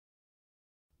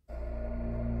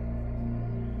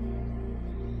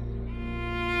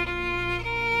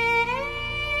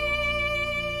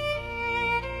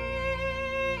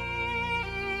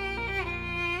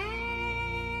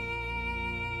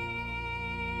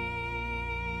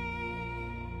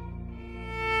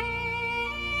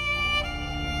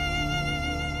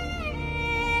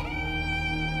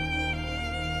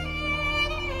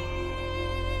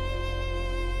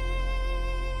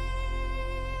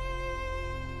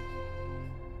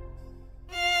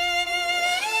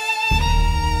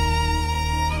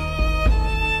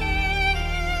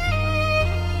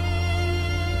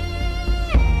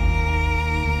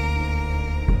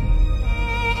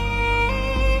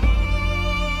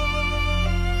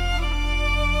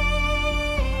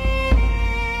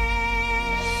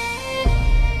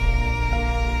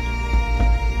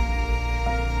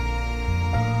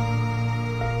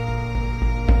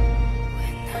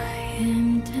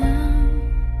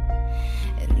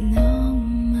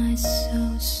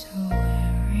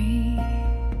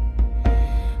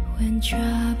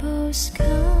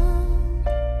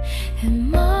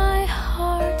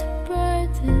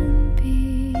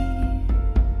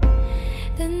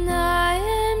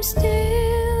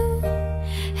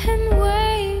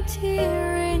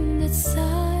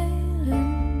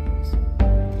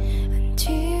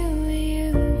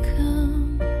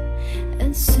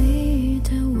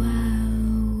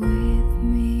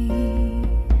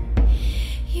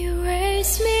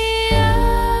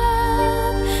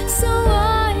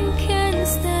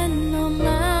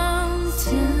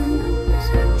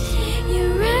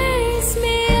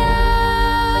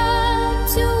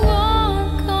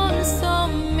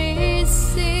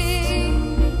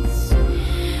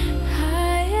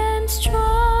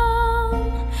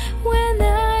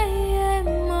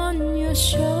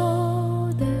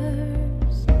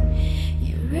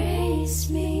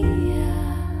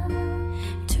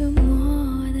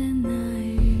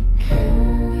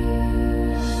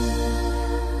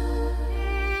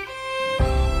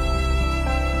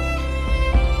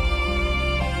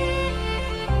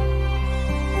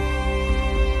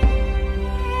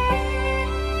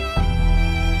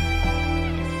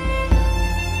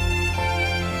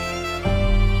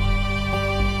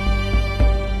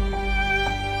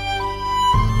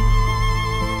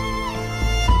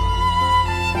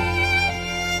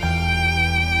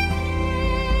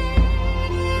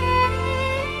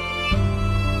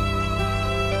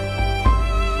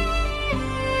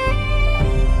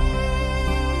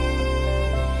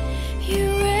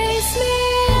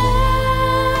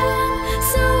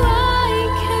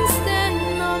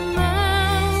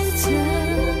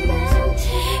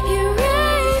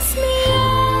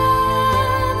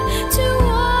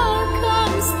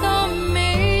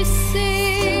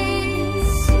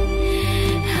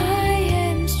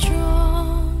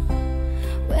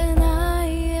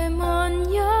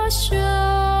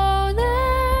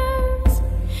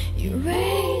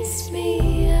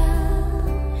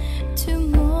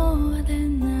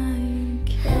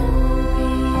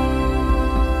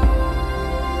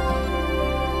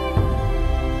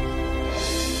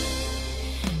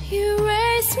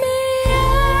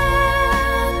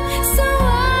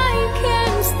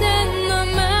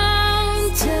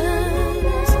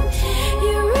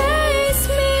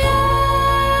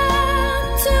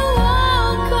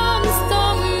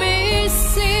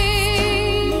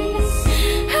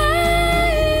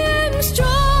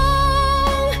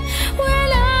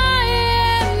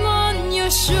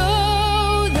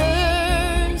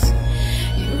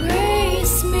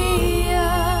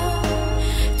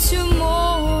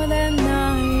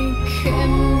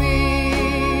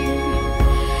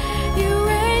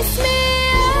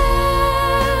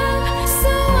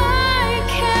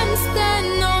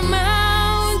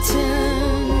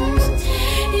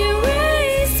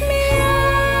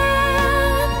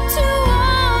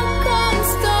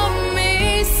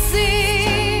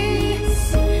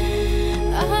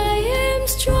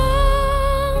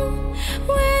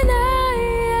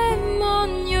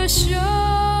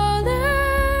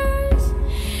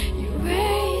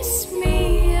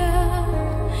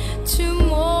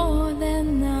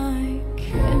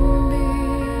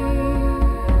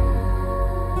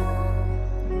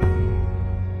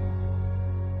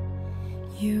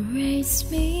You raise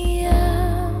me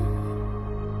up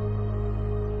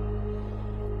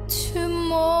to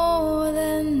more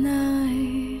than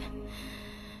I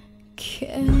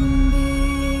can be.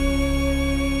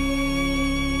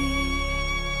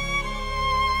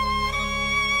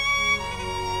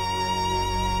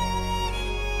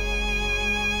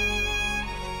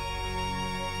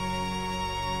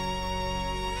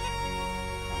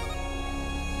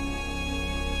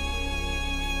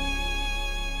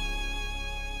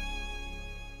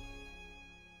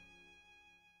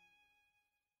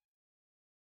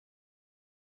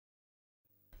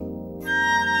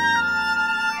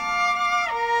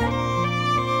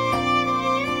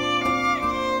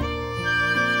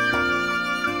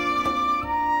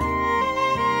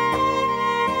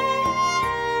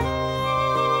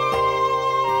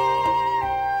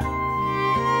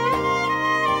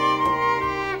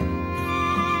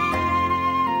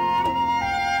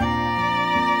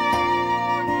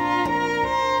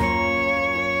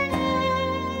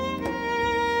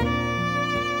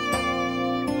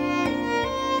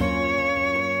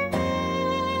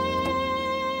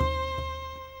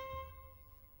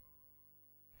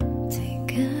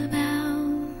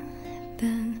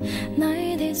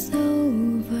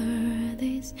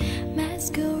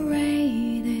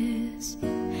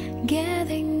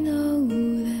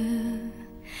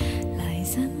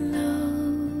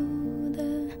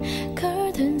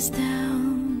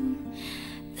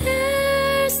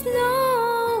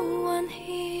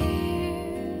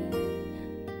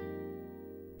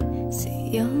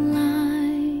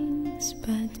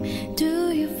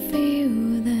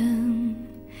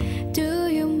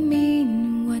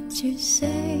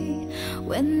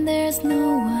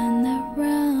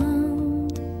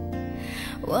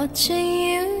 Watching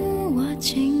you,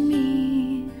 watching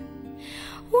me,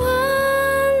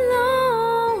 one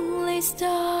lonely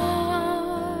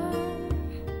star.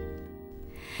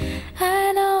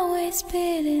 I'd always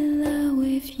be in love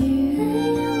with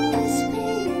you.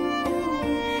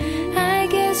 I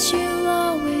guess you'll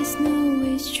always know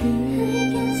it's true.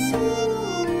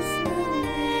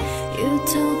 You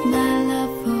took my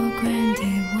love for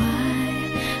granted. Why,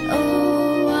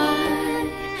 oh why?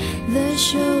 The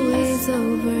show is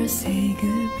over, say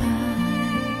goodbye.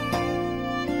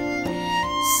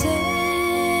 Say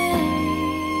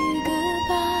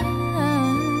goodbye.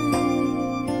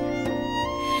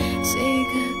 Say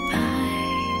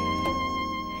goodbye.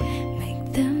 Make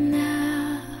them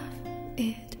laugh.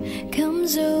 It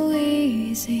comes so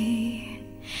easy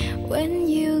when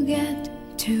you get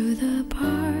to the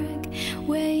park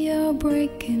where you're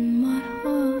breaking my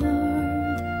heart.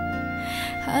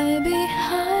 Hide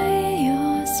behind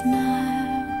your smile.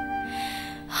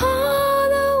 All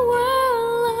the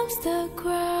world loves the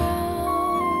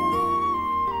crowd.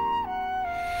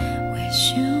 Wish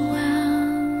you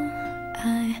well, I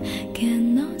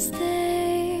cannot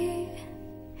stay.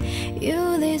 You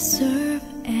deserve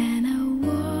an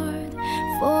award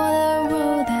for the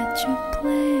role that you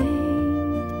played.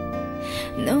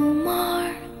 No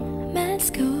more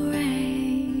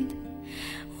masquerade.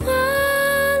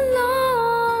 One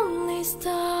lonely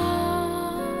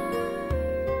star.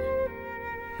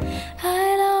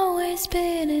 I'd always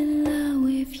been in love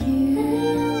with you.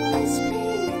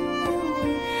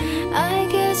 I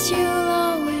guess you'll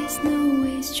always know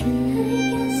it's true.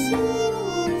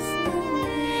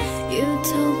 You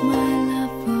took my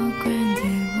love for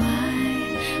granted. Why,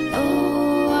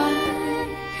 oh why?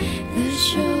 The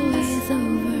show is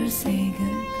over, say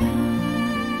goodbye.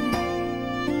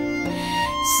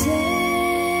 Say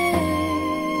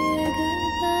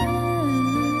goodbye.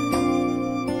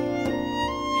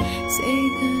 Say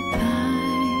goodbye.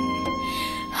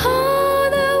 Oh,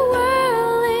 the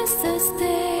world is the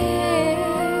stage,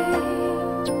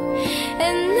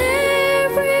 and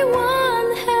everyone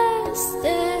has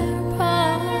their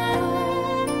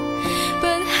part.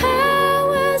 But how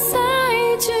was I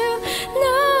to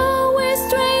know which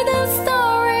way the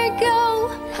story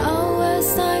goes? How was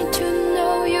I to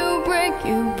know you break,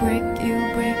 you break, you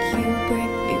break, you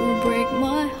break, you break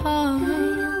my heart?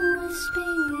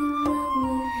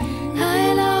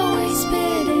 I'd always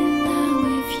been in love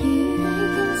with you.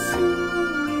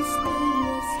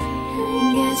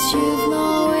 Guess you've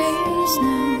always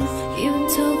known. You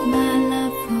took my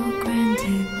love for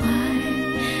granted. Why,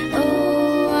 oh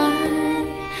why?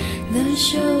 The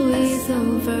show is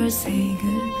over, say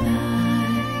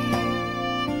goodbye.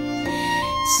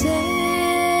 Say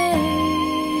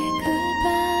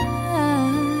goodbye.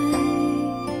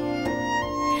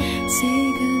 Say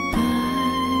goodbye.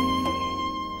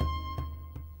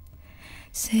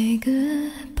 Say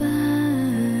goodbye.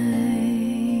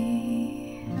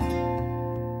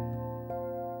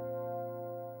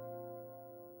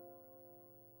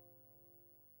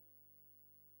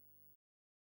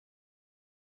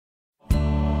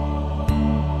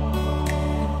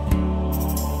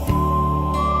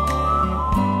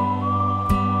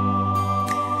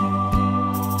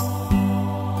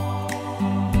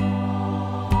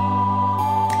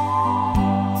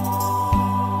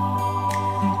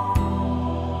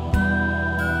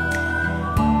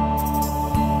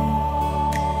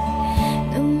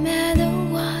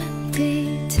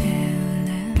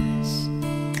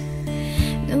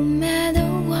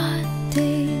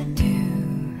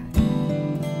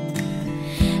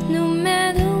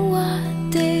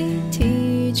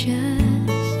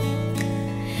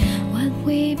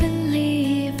 we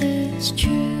believe is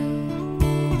true.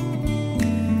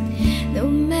 No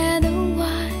matter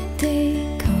what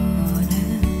they call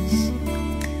us,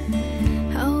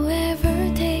 however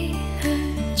they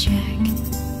hijack,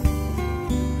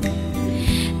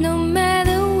 no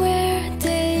matter where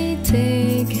they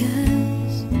take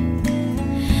us,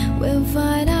 we'll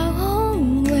find our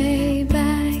own way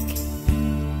back.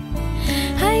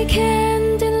 I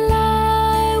can't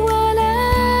deny what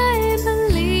I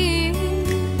believe.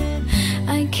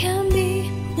 I can't be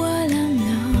what I'm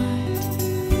not.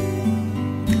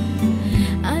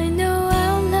 I know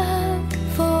I'll love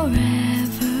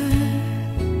forever.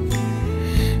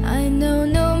 I know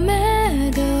no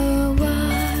matter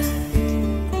what.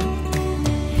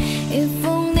 If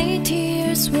only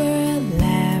tears were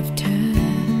laughter,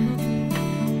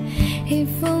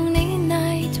 if only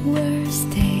night were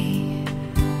stay,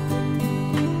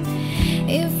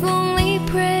 if only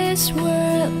prayers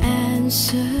were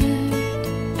answered,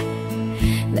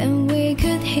 then we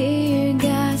could hear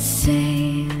God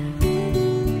say,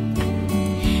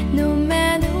 no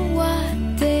matter what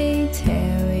they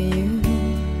tell you,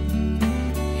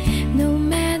 no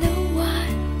matter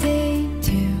what they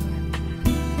do,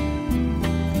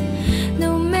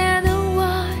 no matter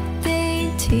what they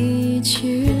teach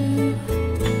you,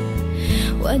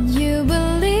 what you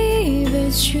believe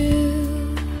is true.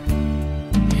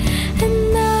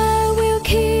 And I will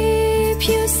keep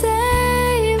you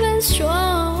safe and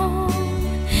strong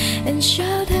and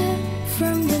sheltered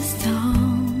from the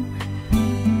storm.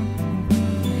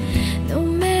 No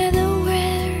matter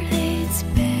where it's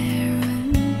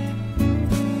barren,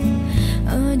 a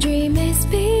dream is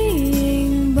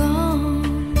being born.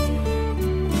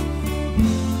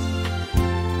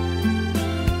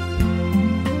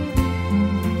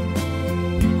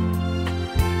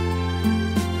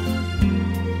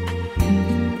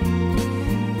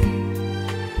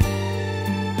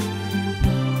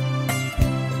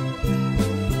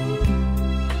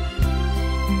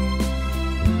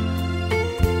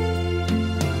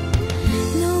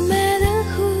 No matter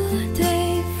who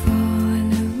they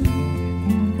follow,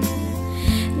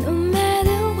 no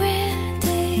matter where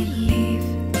they live,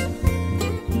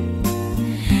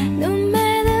 no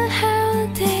matter how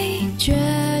they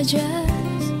judge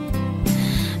us,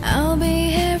 I'll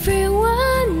be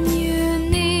everyone you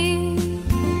need.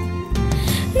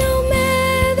 No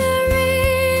matter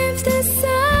if the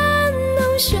sun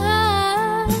don't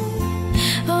shine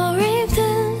or if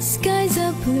the skies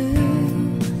are blue,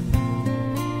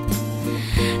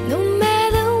 no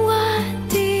matter what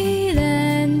the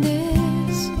end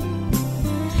is,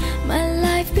 my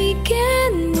life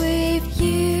began with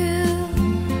you.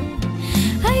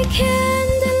 I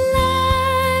can't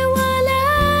deny what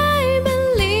I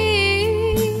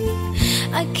believe.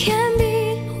 I can't be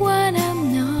what I'm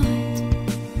not.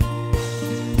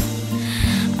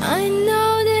 I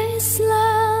know this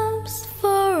love's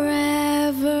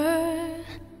forever.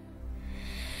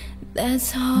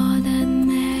 That's all that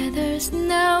matters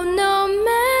now, no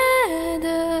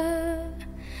matter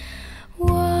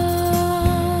what.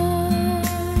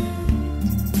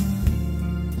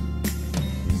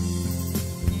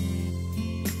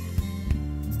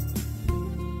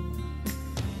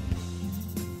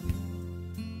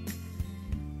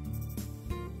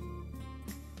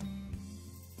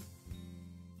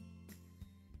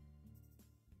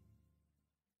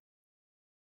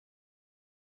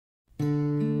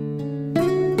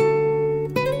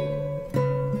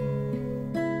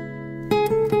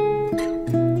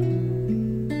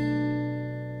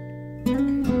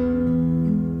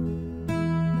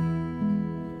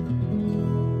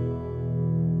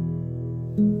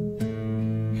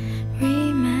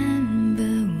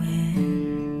 Remember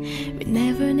when we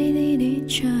never needed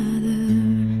each other,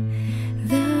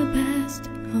 the best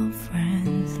of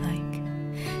friends, like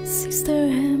sister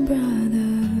and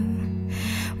brother.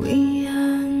 We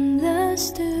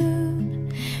understood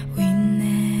we'd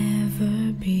never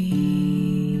be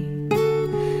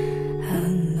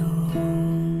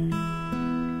alone.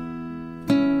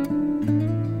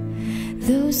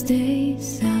 Those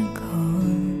days are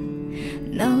gone.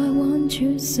 Now I want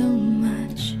you so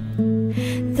much.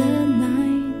 The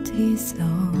night is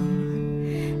long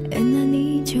and I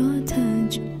need your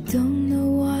touch. Don't know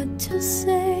what to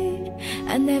say.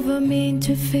 I never mean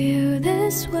to feel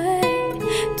this way.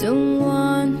 Don't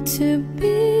want to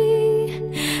be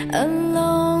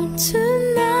alone tonight.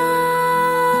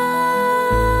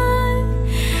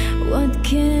 What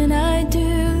can I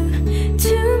do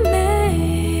to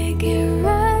make it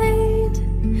right?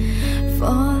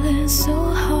 Falling so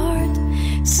hard,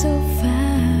 so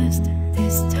fast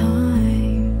this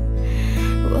time.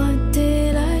 What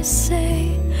did I say?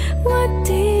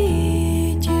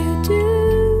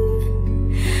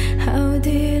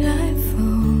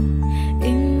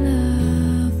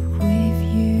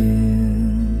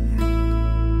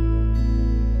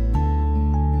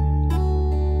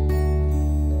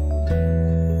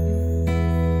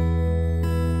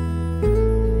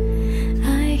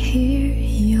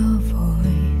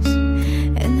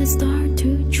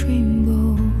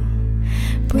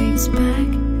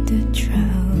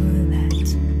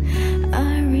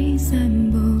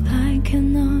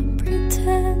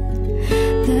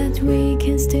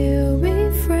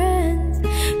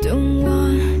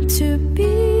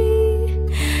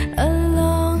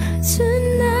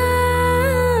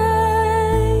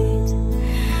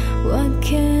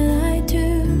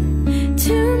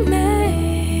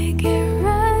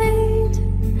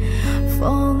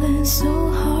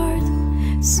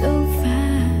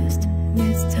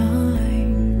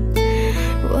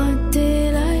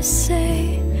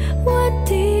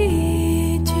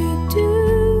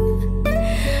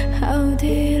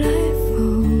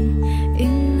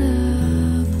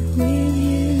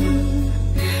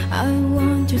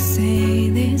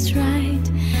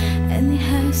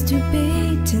 to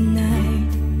be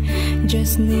tonight.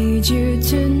 Just need you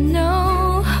to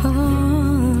know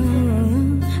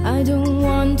I don't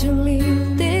want to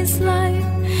live this life.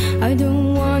 I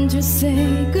don't want to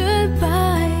say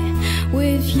goodbye.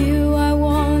 With you I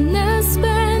wanna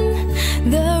spend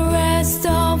the rest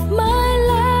of my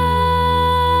life.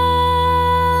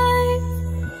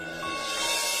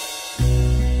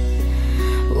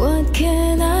 What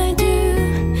can I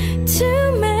do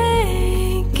to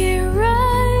make it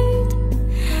right?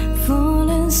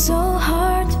 Falling so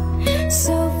hard,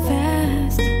 so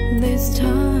fast this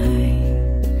time.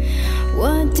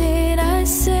 What did I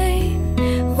say?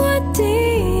 What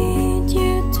did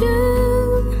you do?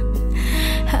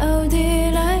 How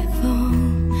did I fall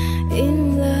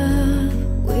in love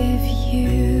with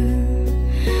you?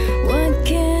 What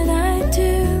can I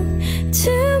do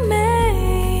to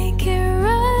make it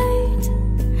right?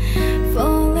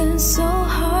 Falling so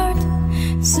hard,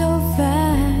 so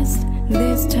fast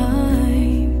this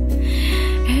time.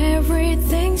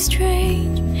 Everything's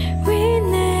strange, we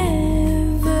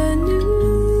never knew.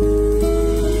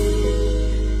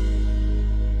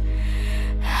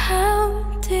 How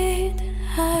did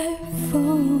I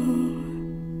fall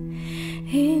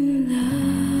in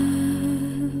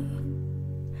love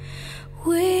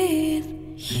with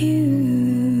you?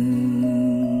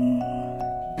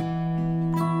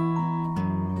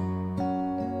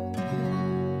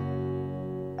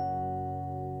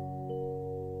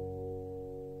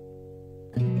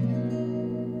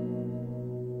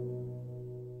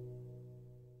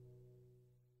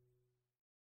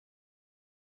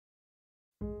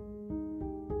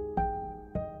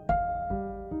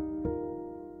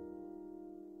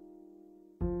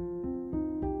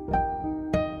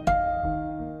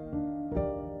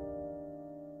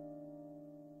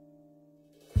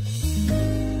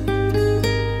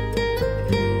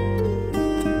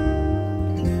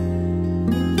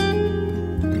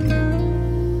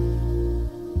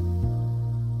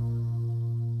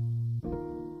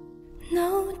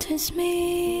 Notice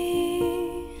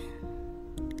me,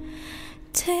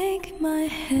 take my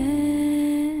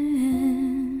hand.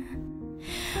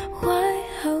 Why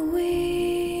are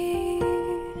we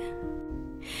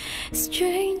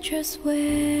strangers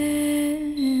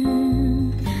when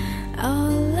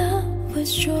our love was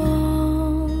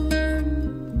strong?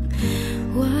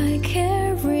 Why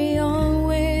carry on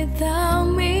without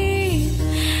me?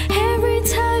 Every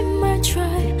time I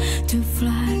try to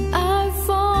fly, I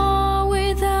fall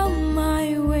without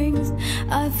my wings.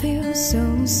 I feel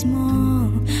so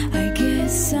small. I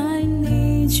guess I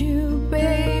need you,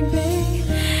 baby.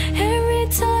 Every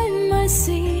time I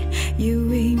see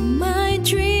you in my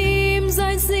dreams,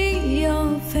 I see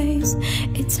your face.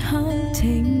 It's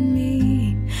haunting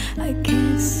me. I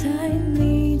guess I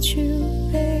need you,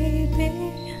 baby.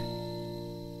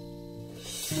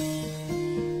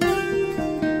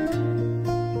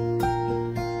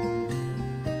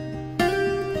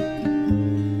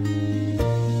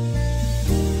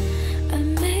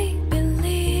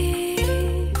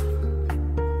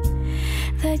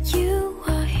 That you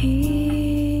are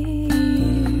here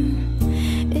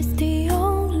is the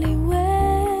only way.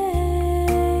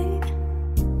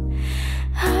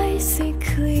 I see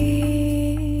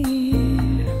clear.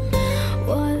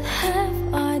 What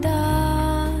have I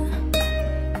done?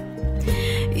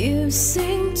 You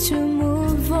seem to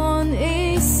move on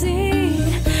easy.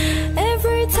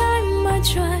 Every time I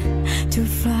try to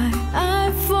fly,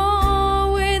 I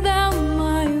fall without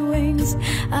my wings.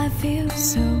 I feel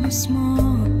so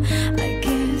small. I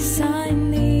guess I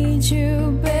need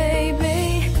you,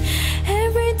 baby.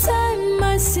 Every time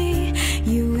I see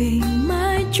you in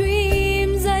my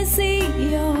dreams, I see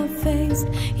your face.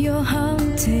 You're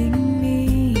haunting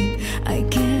me. I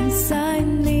guess I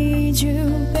need you,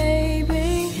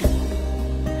 baby.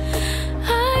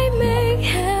 I may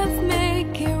have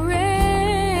made it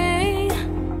rain.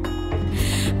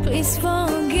 Please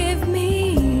forgive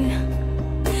me.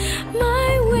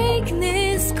 My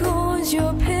weakness caused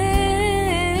your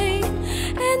pain,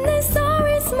 and this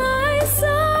sorry's my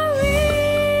sorry.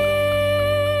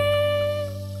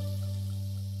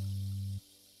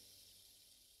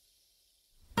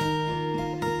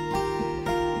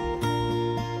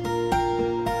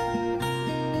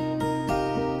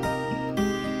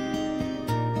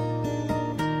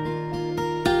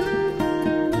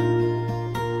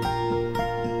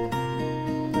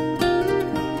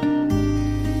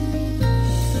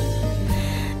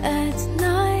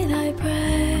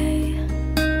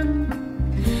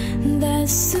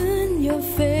 Soon your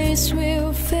face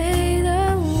will fade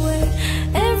away.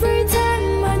 Every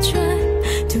time I try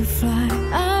to fly,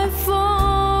 I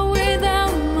fall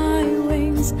without my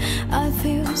wings. I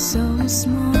feel so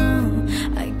small.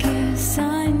 I guess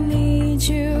I need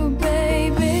you,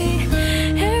 baby.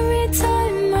 Every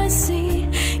time I see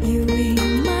you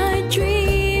in my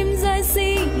dreams, I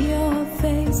see your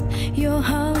face, you're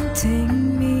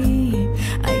haunting me.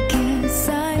 I guess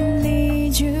I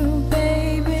need you, baby.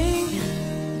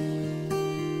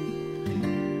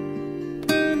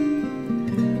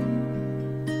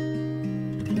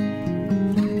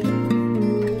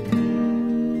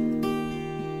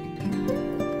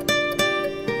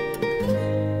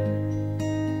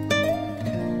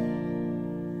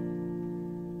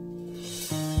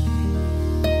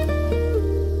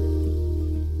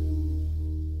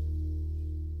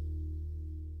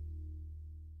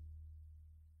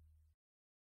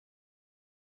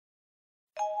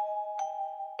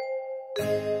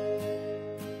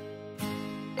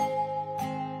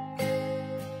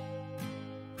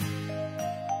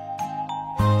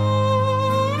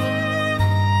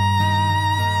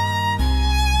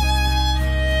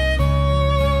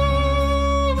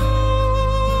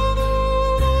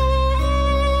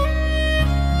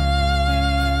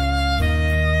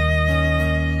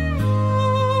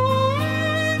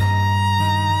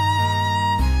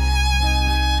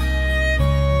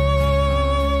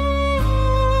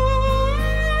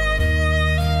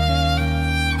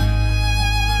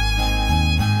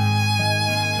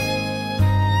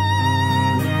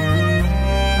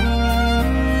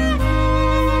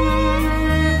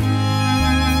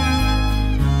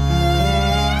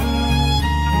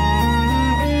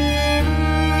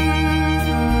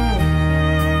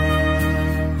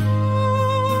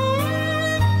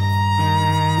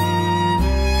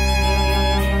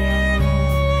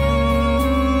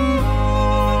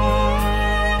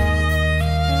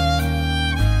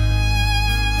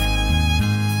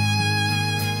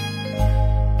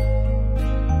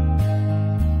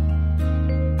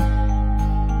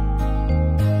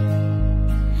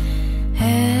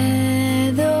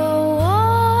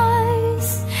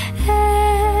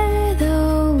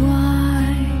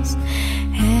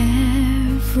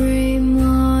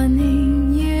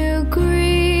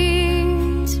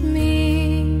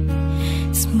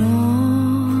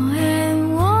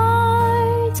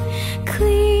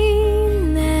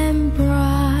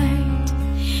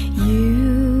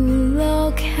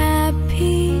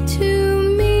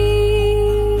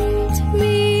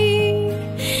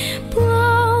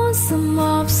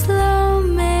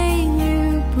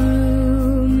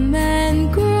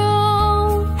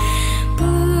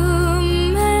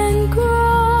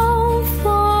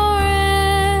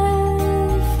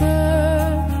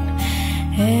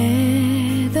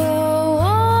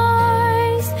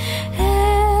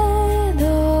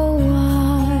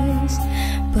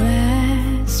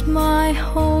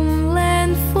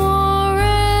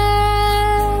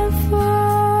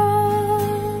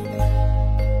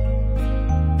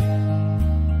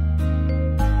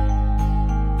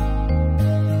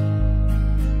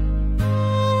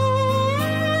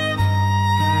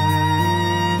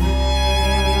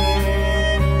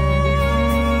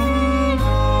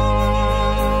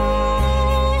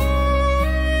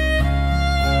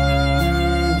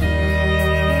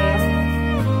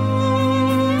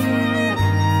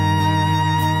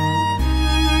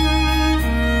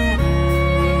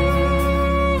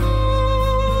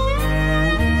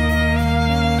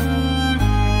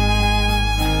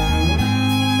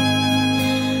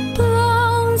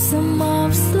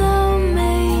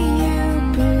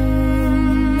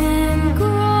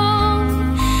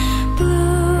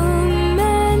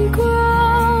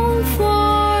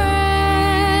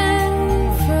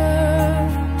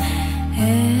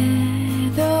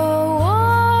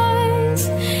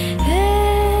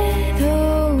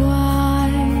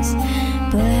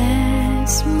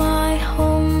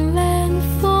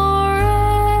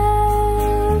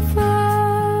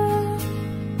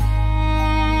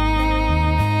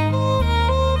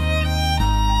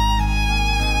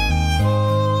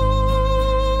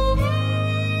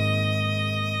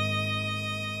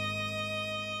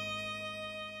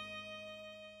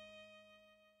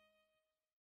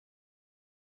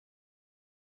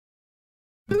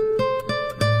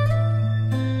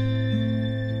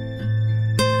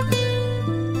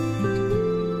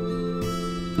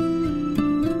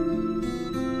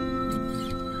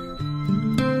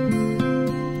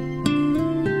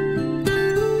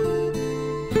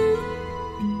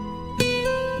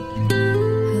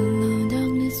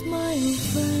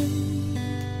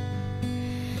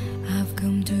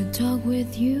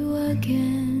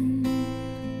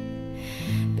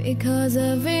 because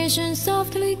a vision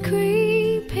softly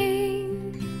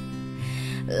creeping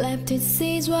left its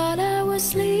seeds while I was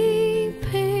sleeping.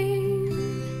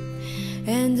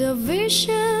 and the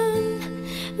vision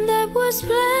that was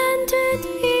planted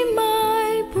in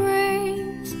my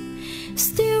brain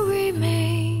still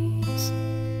remains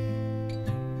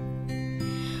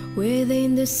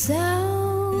within the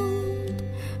sound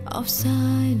of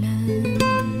silence.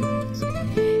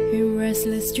 In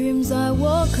restless dreams I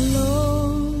walk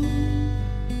alone,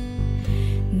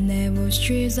 narrow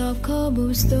streets of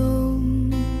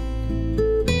cobblestone,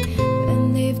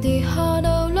 and if the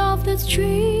hollow of the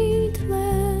street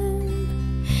lamp,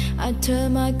 I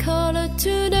turn my color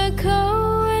to the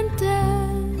cold and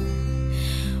damp,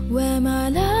 where my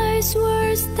lights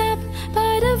were stabbed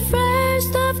by the flash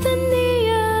of the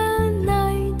neon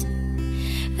night.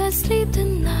 Let's sleep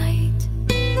tonight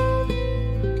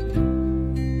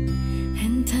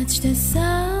and touch the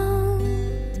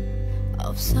sound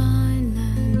of silence.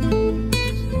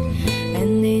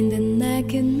 And in the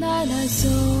naked night I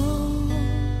saw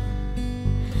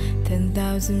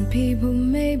 10,000 people,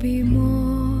 maybe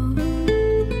more,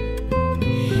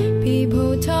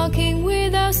 people talking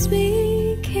without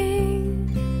speaking,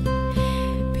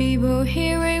 people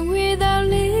hearing without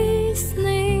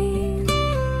listening,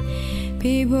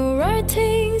 people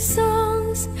writing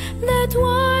songs that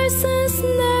voices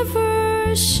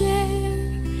never share,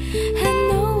 and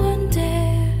no one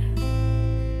dare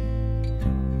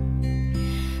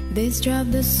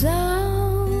disrupt the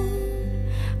sound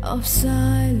of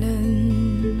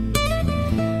silence.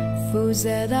 Fools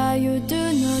that are you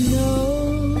do not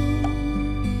know,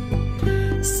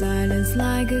 silence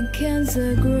like a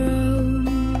cancer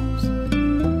grows.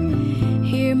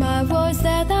 Hear my voice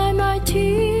that I might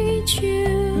teach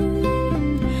you,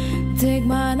 take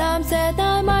my arms that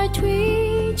I might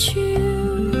reach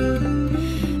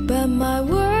you, but my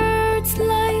words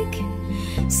like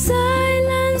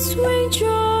silence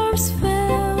raindrops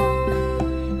fell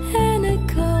and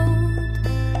echoed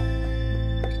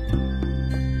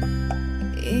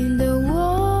in the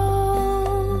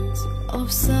walls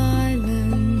of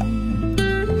silence,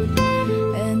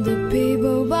 and the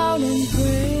people bowed and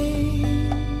prayed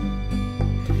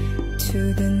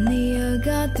to the near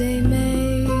God they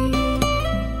made,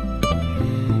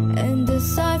 and the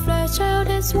sign flashed out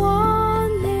its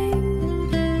warning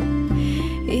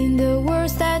in the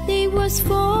words that it was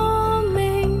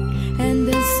forming, and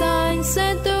the sign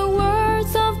said the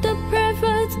words of the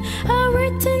prophets are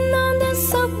written on the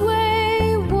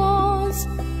subway walls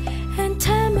and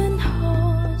tenement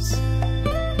halls,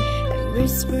 and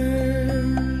whisper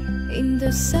in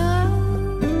the sound.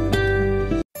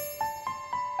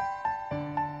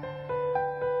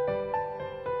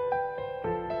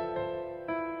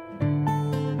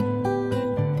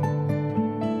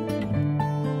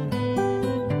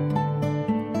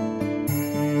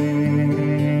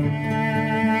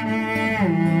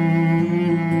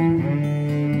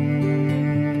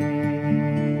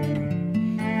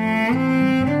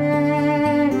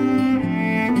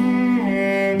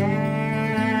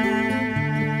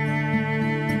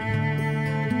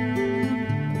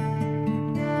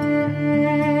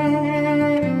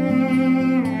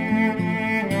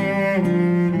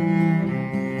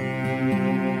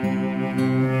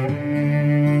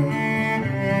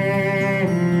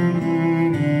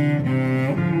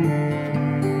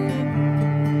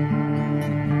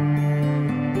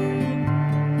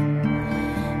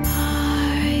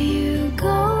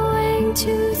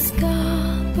 To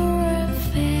Scarborough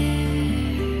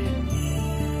Fair,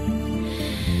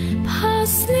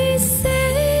 parsley,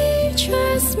 sage,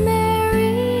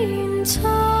 rosemary, and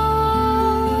thyme.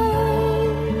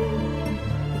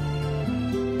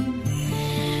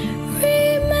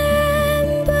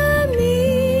 Remember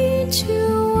me to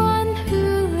one who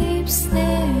lives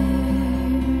there.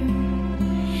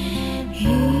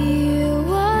 He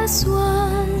was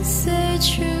once a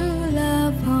true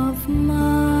love of mine.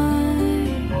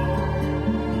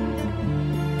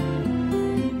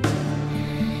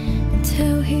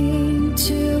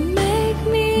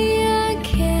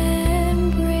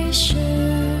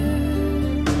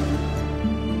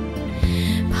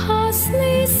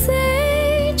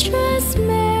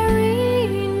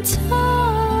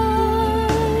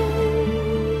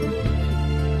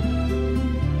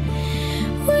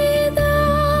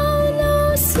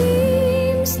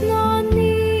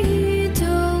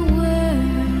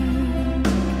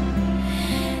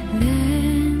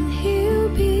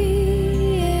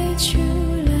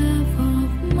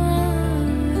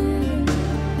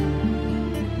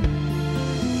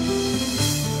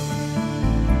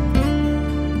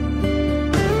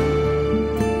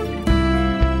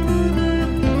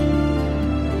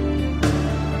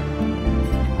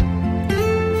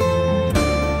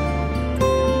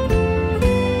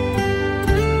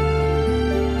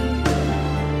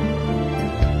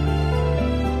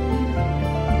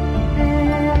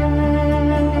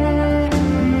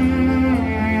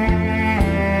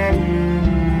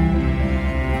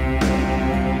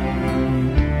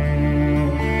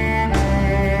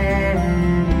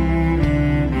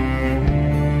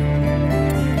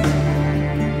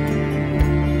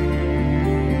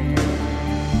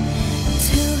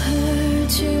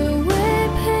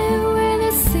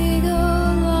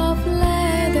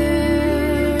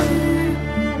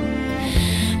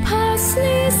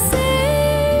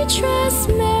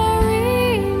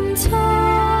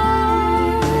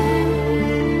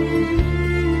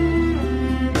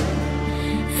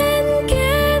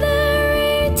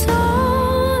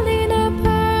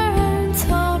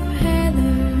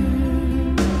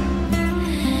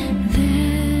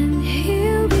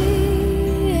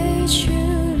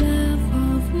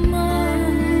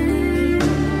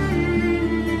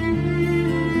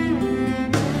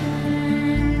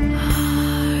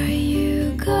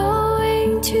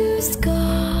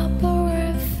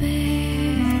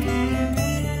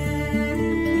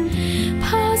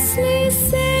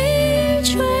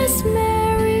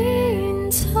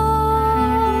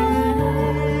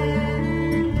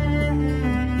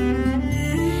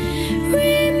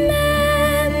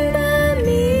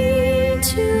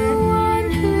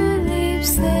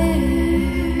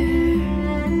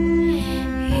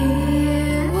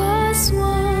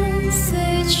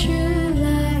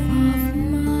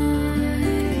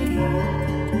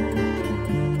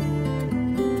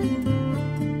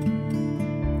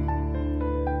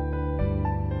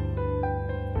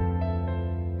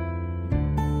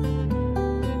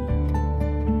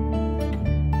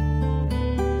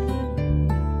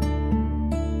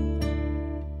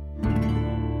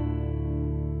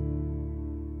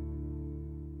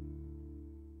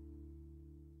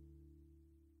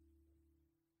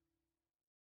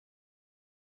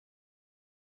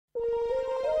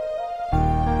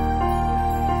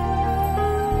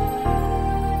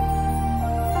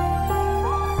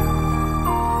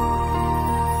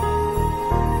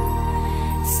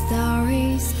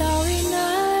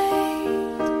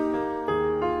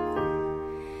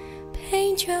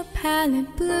 paint your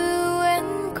palette blue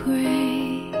and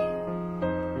gray.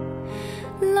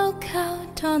 Look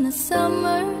out on a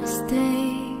summer's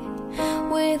day,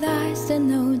 with eyes that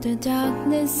know the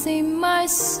darkness in my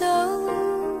soul.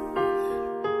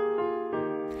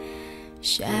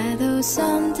 Shadows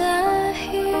on the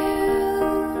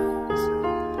hills,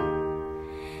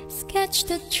 sketch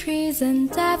the trees and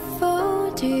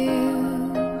daffodils,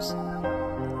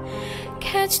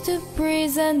 catch the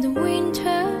breeze and the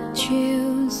winter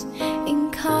chills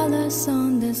in colors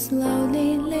on the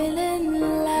slowly linen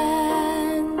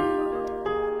land.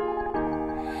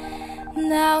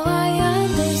 Now I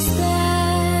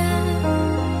understand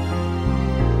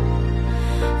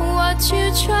what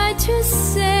you tried to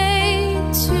say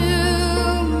to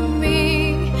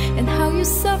me, and how you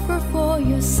suffer for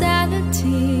your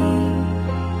sanity,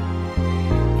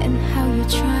 and how you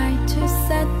try to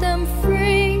set them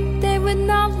free. They would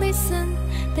not listen,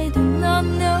 they do not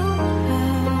know how.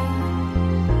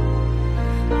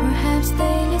 Perhaps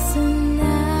they listen now.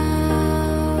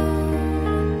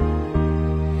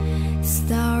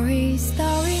 Starry,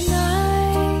 starry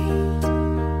night,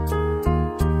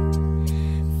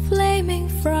 flaming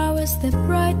flowers that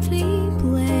brightly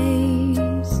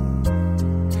blaze,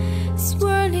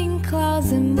 swirling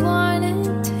clouds and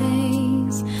violent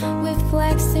haze, with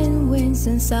flecks in winds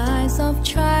and sighs of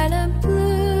twilight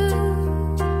blue.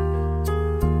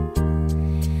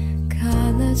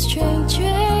 Colors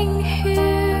changing hue,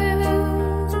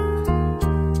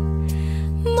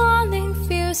 morning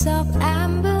fields of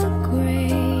amber gray,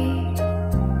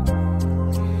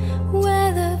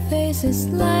 where the faces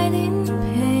light in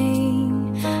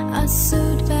pain are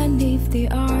soothed beneath the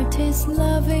artist's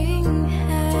loving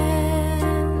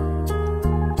hand.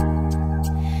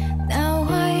 Now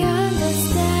I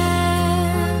understand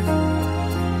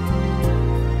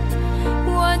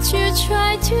what you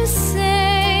tried to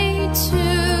say to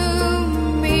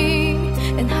me,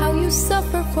 and how you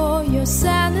suffer for your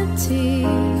sanity,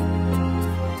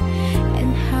 and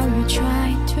how you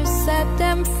try to set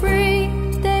them free.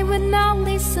 They would not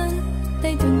listen,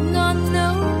 they do not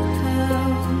know how.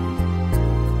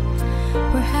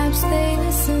 Perhaps they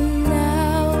listen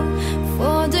now,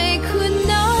 for they could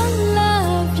not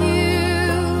love you,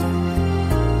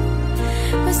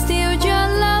 but still your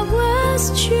love was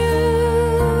true.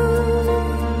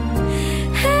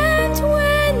 And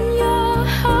when your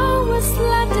heart was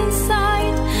left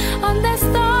inside on that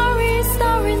starry,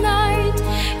 starry night,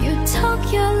 you took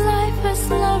your life as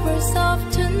lovers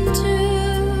often do.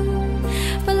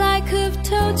 But I could have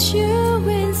told you,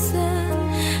 Vincent,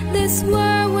 this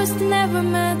world was never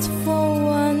meant for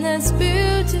one as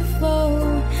beautiful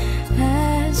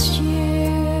as you.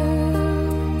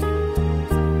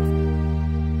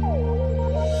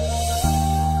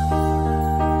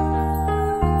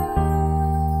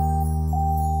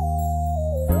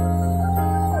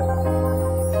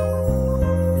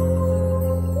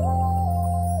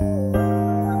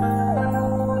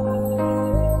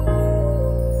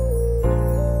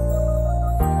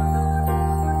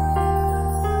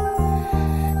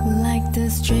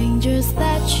 Strangers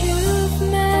that you've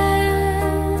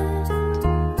met,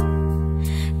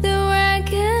 the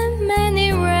ragged, many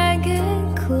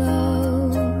ragged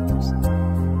clothes,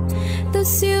 the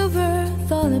silver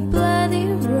thought of bloody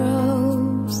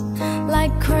robes,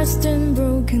 like crusted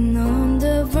broken on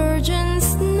the virgin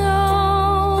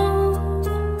snow.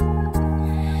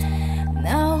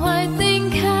 Now I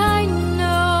think I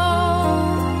know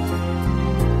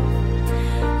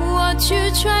what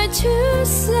you tried to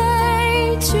say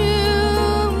to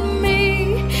me,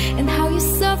 and how you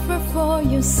suffer for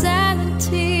your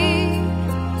sanity,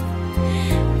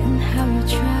 and how you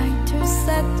try to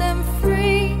set them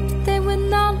free. They would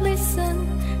not listen,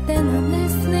 they're not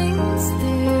listening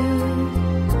still.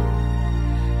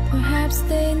 Perhaps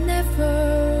they never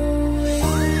will.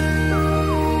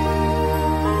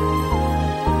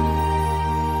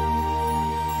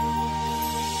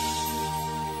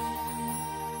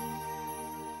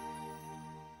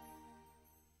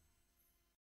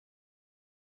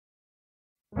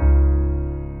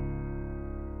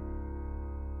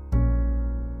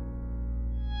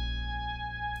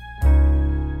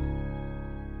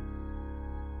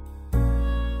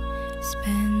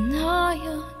 Spend all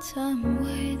your time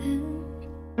waiting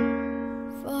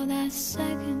for that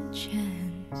second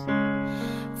chance,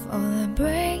 for the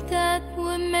break that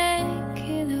would make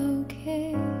it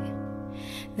okay.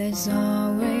 There's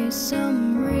always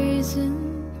some reason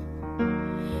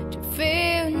to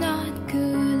feel not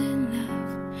good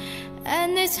enough,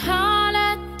 and it's hard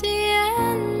at the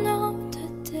end of the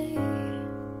day.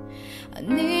 I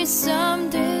need some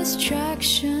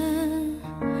distraction.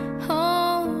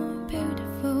 Oh,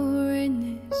 beautiful.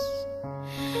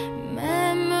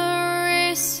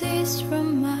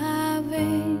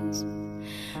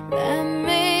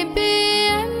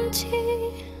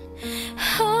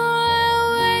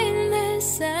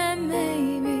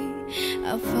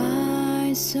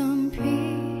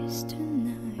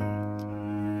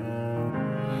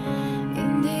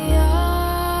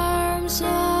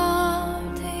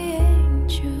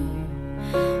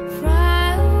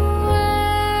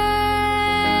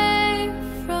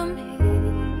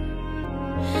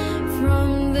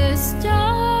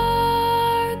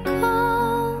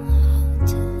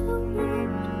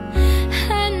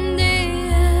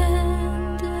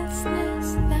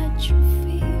 you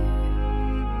fear.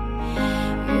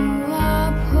 You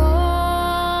are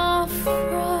poor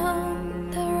from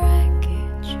the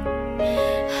wreckage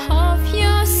of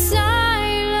your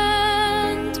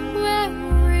silent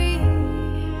memory.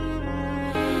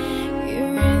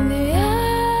 You're in the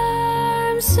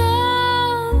arms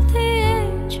of the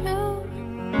angel.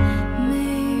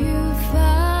 May you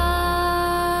find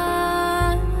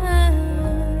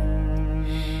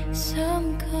some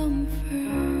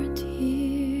comfort here.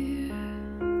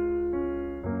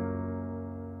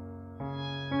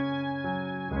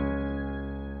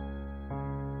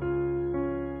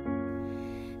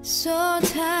 So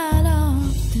tired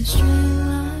of the straight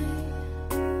line,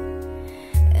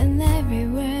 and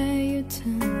everywhere you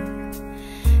turn,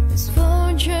 there's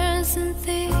fortress and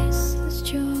this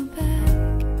is your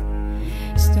back.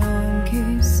 Storm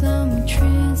keeps some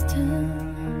trees turn.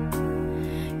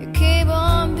 You keep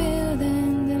on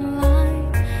building the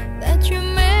line that you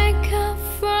make up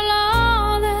for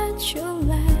all that you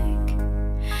lack.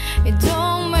 It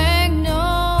don't make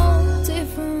no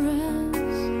difference.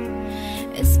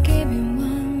 Escaping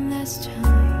one last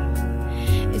time.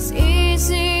 It's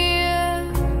easier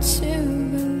to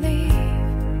believe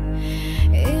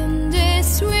in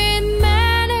this sweet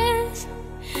madness.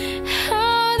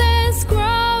 How this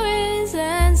growing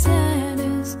and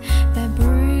sadness that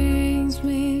brings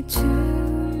me to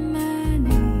my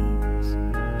knees.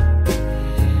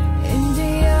 In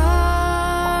the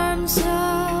arms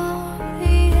of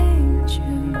the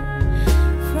angel,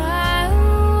 fly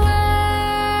away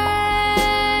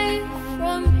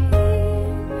from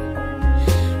here,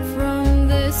 from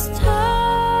this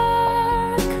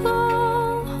dark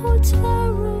cold hotel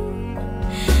room,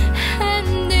 and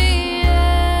the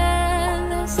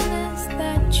endlessness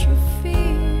that you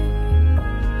fear.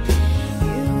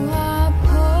 You are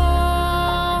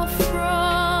poor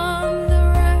from the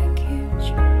wreckage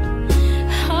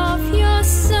of your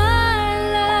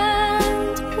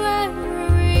silent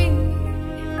memory.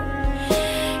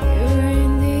 You're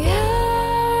in the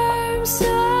arms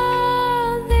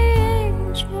of the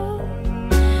angel.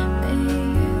 May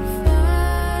you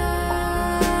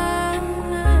find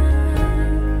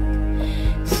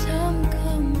some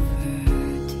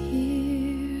comfort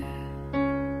here.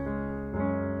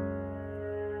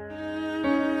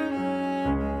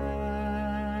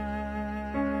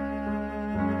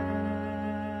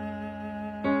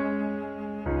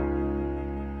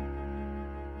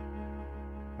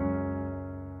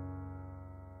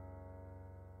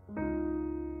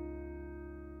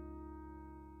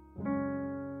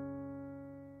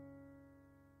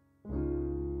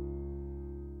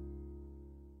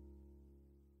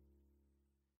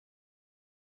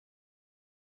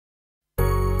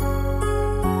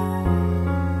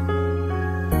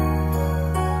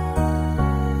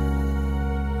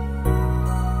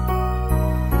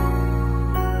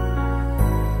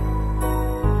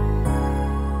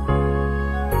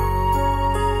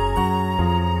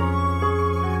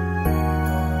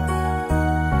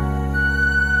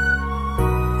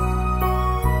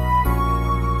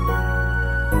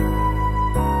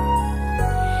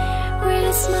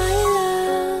 Where's my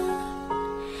love,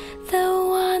 the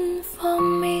one for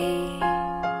me?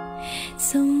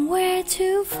 Somewhere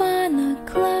to find a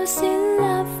close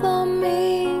enough for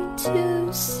me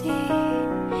to see.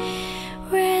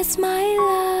 Where's my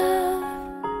love?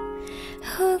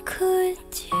 Who could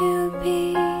you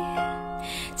be?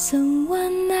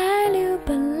 Someone I knew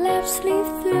but left sleep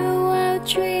through while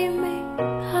dreaming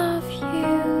of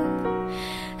you.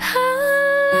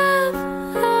 Oh love,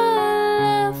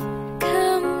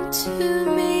 come to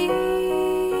me.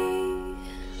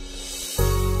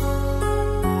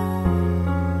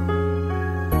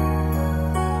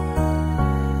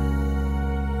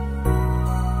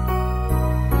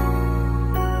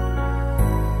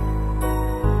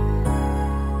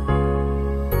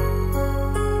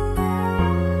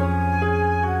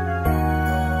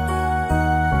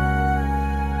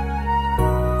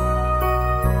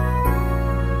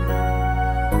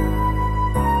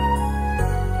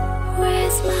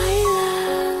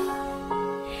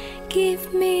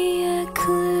 Give me a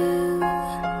clue,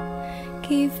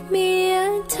 give me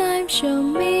a time, show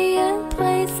me a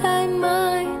place I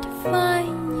might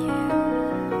find you.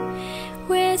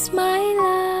 Where's my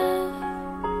love?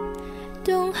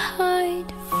 Don't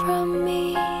hide from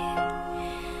me.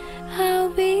 I'll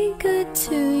be good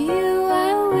to you,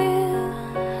 I will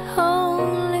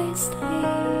only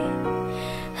sleep.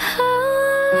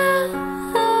 Oh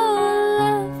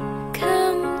love,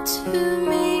 come to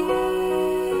me.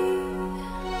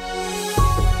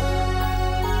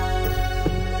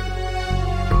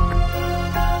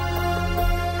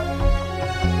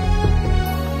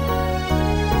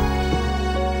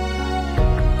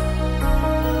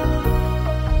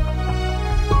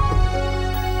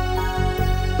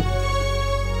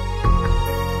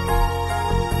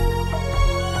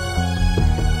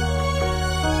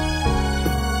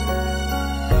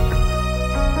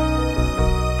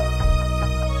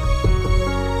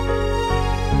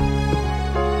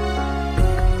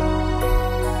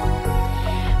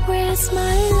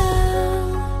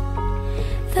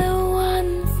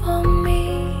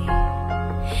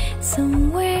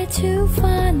 to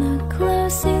find a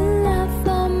close enough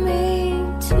for me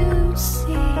to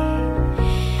see.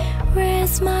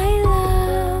 Where's my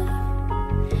love?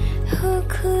 Who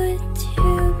could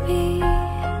you be?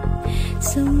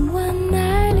 Someone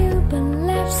I knew but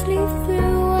left sleep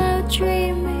through while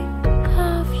dreaming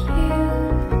of you.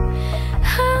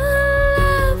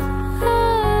 Oh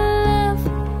love,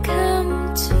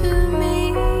 come to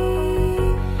me.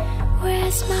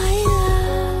 Where's my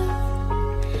love?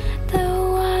 The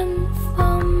one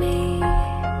for me.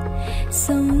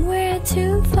 Somewhere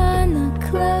to find a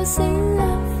close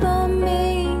enough for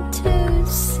me to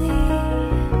see.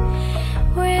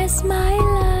 Where's my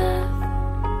love?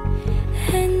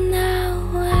 And now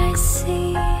I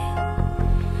see,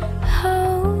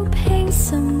 hoping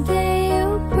someday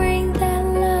you'll bring that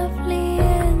lovely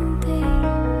ending.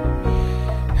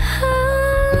 Oh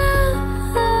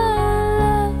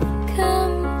love,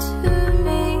 come to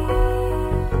me.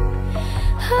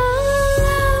 Oh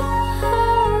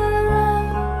love,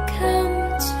 come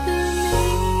to me.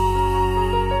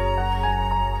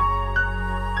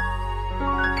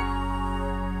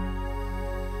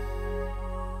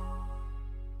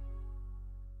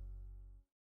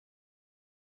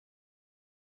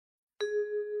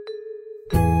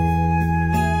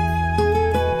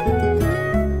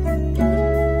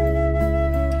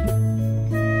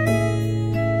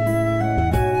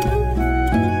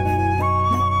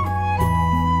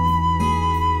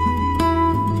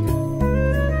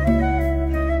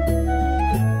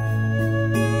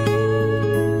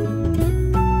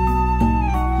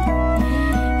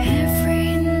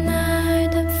 Every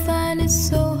night I find it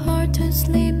so hard to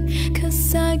sleep,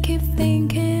 'cause I keep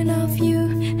thinking of you,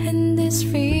 and these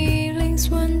feelings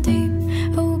run deep.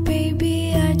 Oh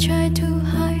baby, I try to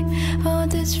hide all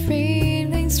these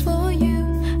feelings for you.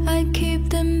 I keep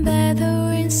them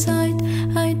better inside.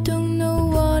 I don't know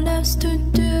what else to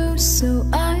do, so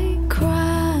I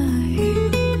cry.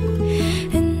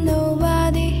 And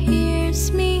nobody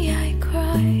hears me, I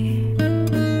cry.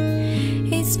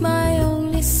 It's my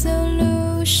only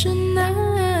solution,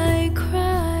 I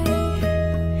cry.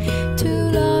 To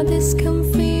all this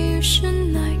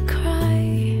confusion, I cry.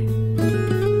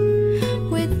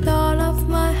 With all of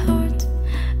my heart,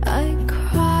 I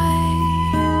cry.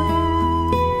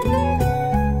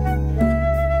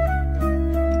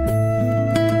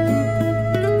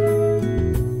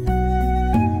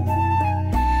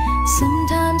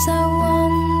 Sometimes I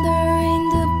wonder in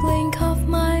the blink of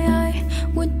my eye,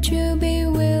 would you be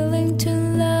willing to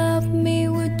love me?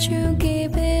 Would you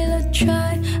give it a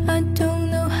try? I don't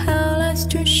know how else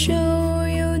to show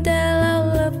you that our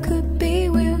love could be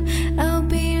real. I'll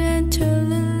be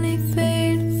eternally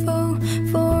faithful,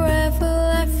 forever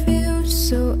I feel,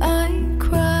 so I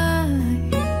cry.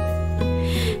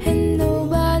 And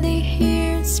nobody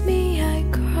hears me, I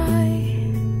cry.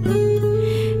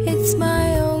 It's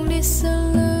my only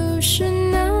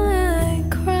solution, I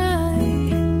cry.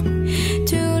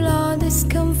 To all this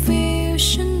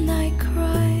confusion, I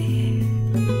cry.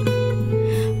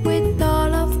 With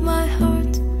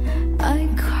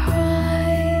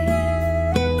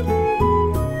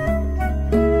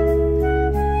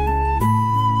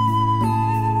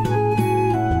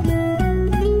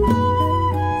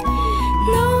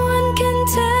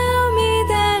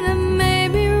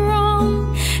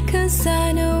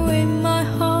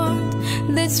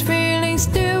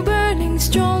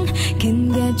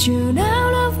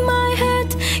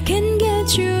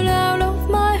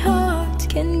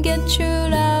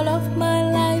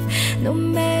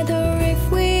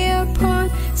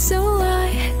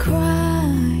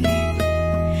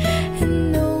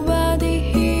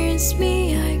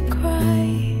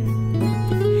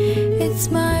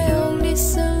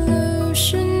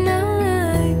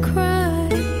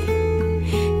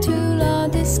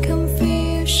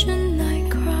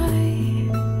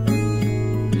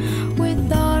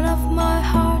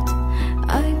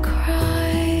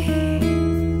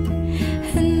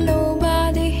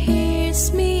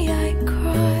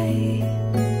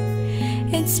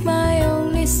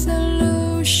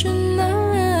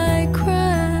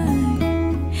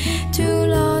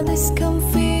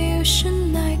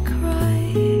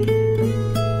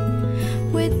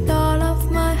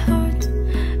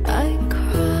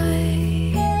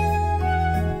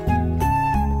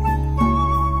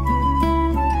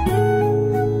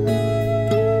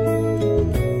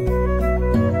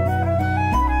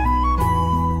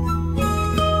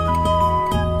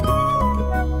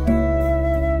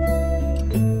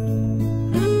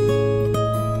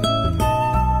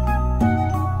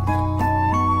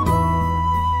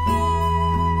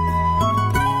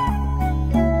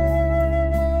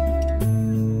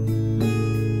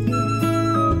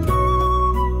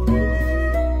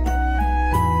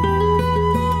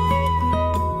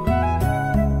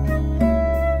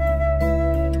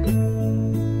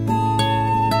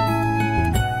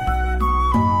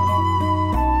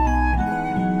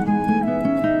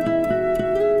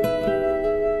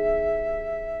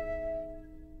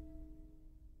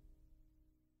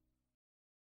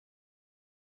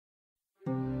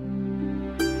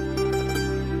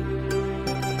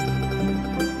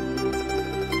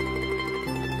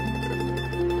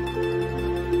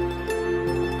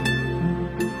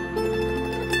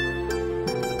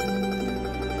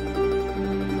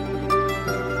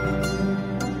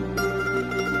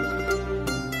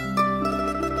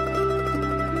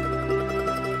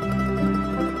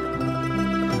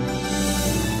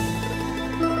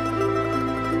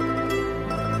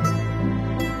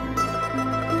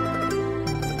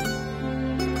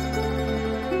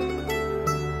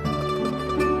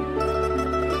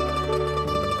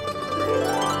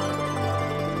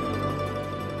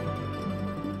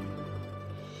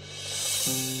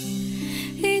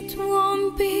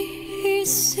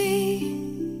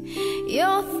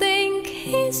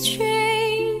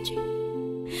change.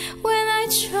 When I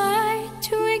try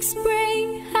to explain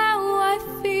how I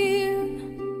feel,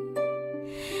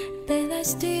 that I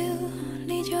still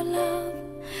need your love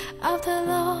after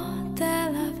all that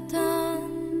I've done.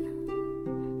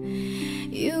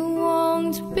 You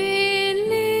won't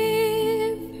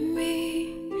believe me,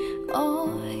 or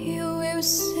you will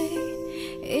say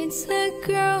it's the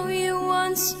girl you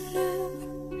once knew,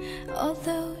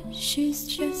 although she's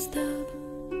just up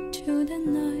to the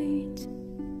night.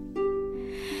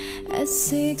 At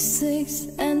 6, 6,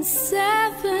 and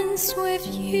 7's with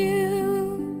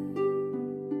you.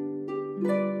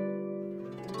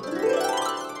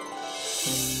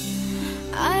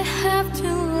 I have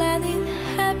to let it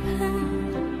happen.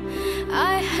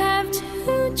 I have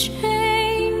to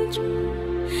change.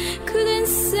 Couldn't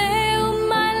sail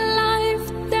my life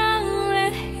down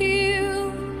that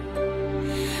hill,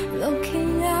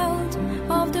 looking out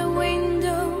of the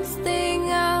window, staying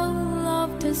out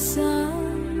of the sun.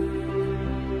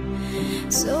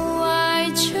 So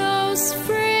I chose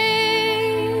freedom,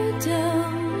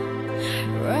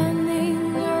 running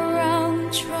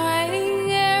around,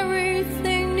 trying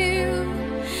everything new,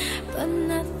 but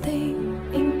nothing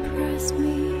impressed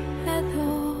me at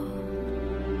all.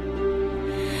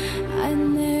 I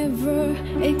never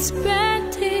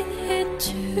expected it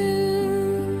to.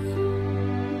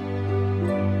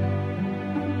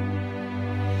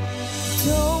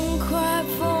 Don't cry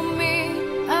for me,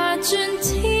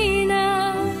 Argentina.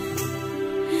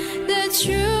 The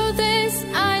truth is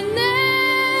I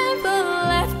never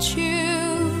left you.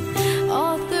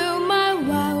 All through my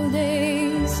wild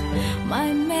days, my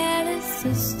mad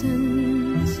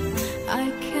existence,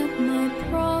 I kept my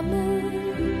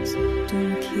promise.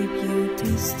 Don't keep your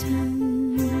distance.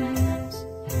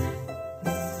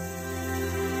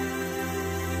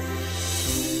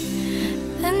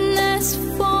 And as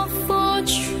for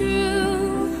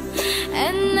true,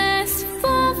 and as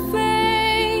for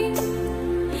fame,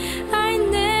 I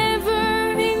never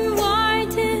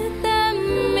invited them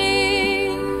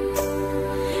in.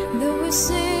 Though we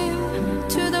seem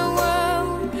to the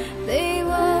world they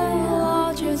were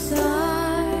all just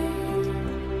lies.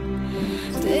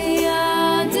 They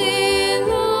are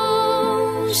delusion.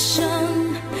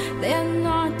 They are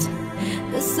not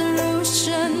the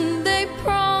solution they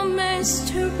promised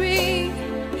to be.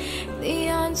 The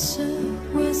answer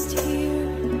was here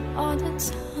all the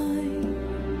time.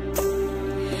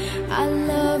 I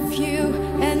love you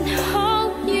and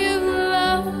hope you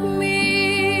love me.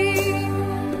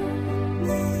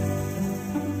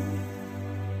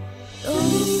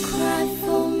 Don't cry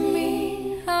for me,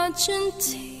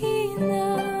 Argentina.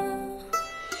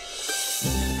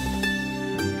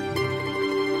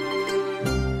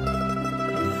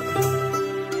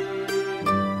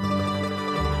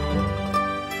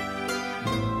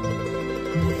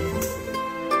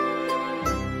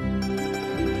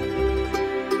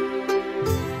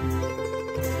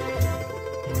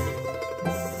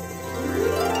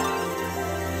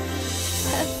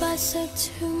 Have I said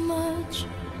too much?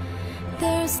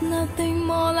 There's nothing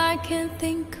more I can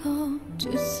think of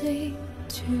to say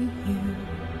to you.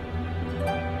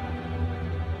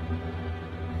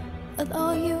 But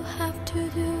all you have to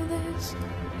do is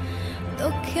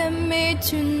look at me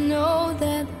to know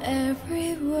that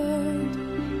every word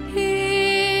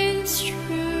is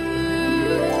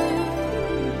true.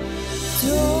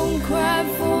 Don't cry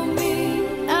for me,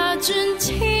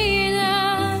 Argentina.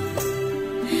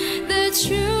 The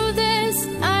truth is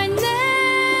I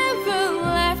never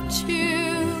left you.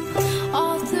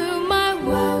 All through my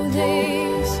wild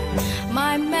days,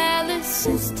 my malice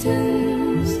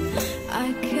existence,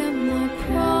 I kept my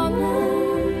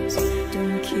promise.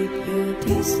 Don't keep your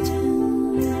distance.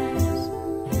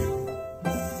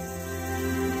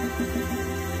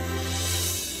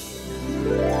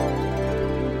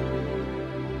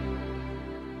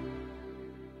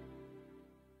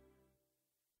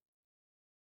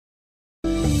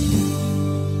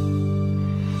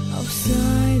 Of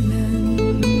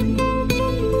silence.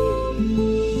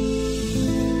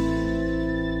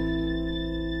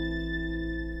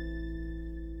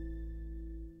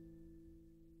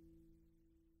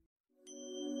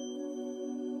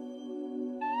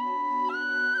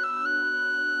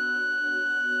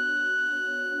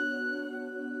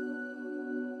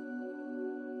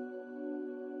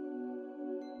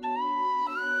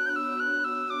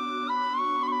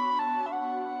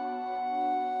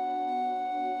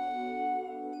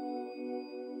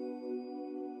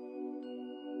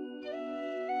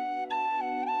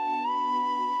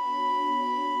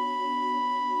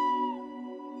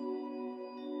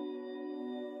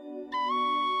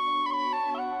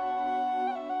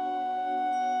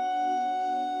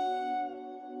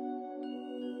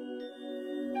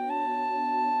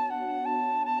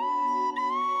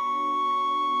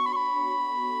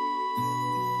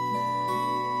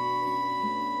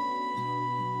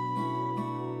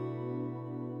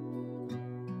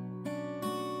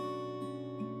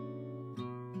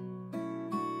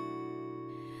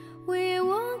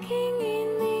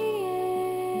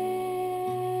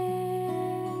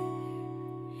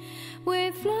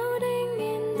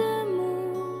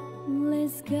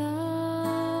 sky.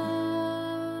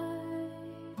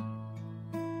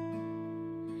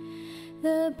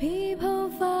 The people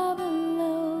far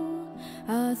below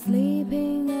are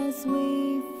sleeping as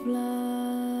we fly.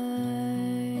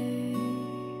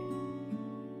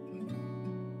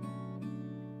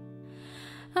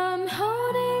 I'm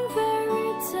holding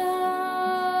very tight.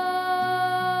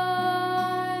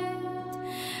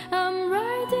 I'm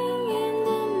riding in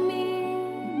the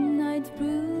midnight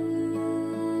blue.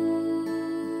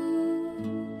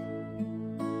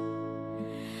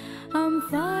 I'm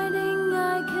finding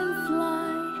I can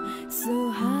fly so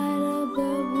high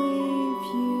above with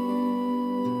you.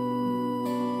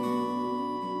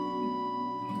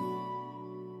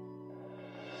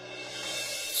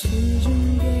 Children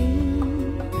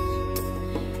games,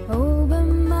 open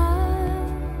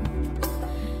mind,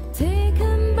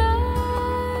 taken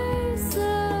by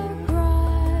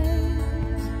surprise.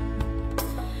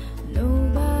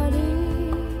 Nobody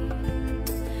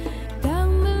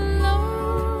down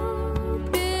below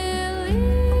believe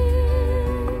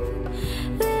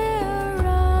their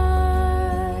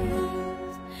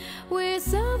eyes. We're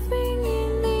surfing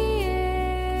in the air.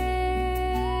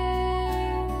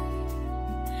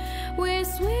 We're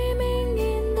swimming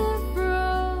in the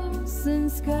frozen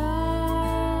sky.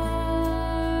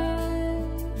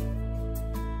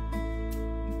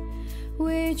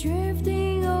 We're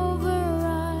drifting over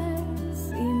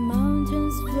ice in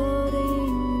mountains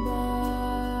floating by.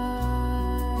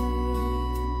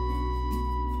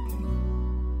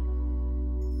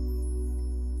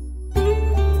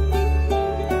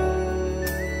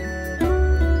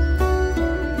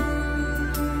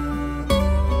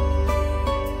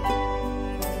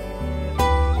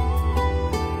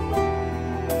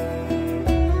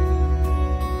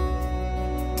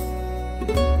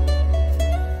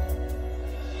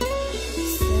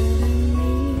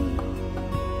 Suddenly,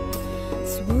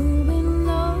 swooping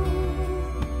low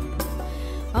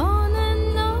on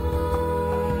an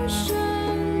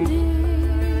ocean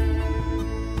deep,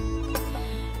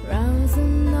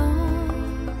 rousing up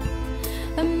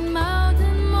a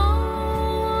mountain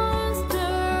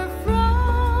monster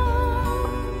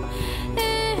from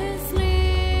his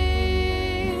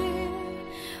sleep.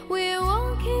 We're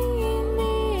walking in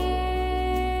the air.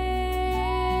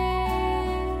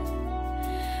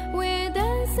 We're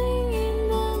dancing in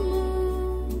the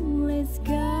moonlit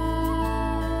sky.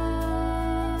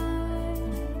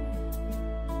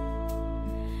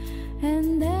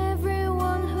 And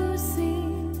everyone who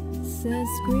sees us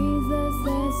greets us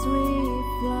as we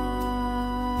fly.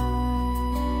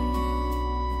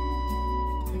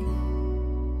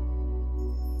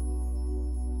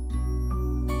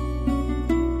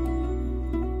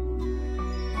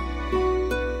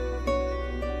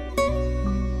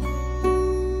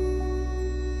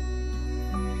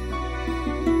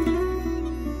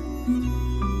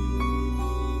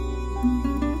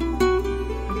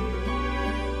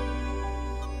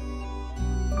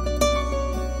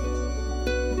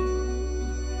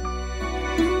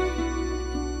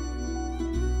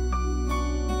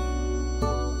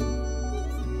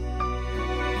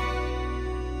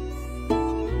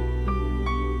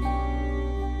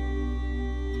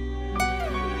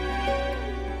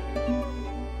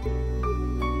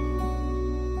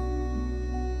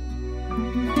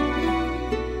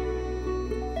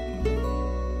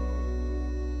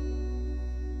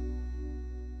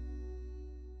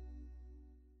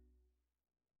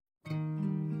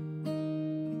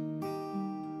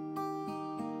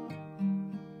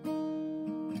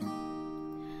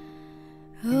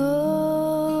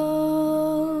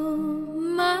 Oh,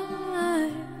 my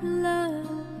love,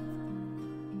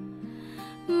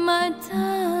 my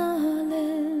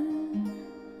darling,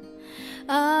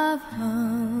 I've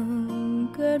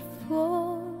hungered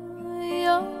for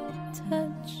your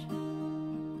touch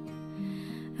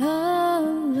a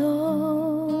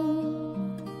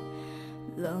long,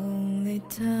 lonely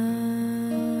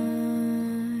time.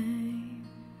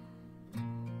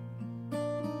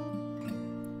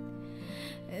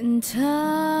 And time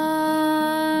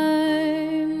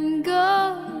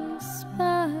goes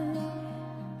by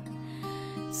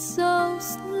so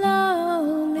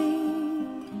slowly,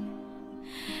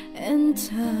 and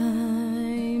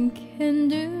time can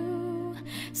do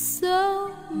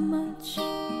so much.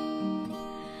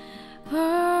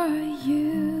 Are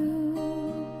you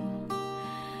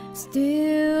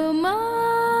still mine?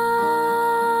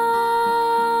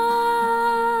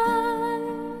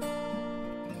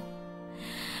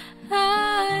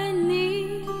 I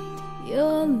need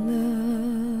your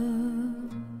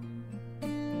love.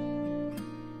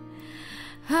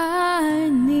 I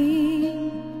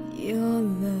need your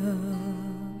love.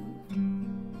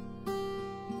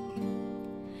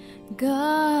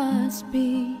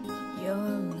 Godspeed your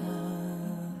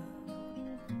love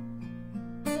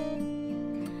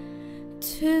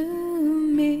to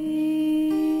me.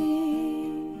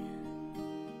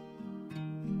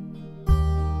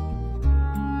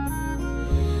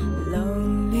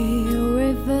 Lonely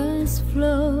rivers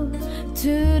flow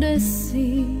to the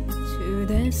sea, to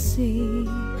the sea,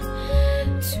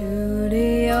 to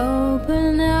the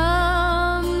open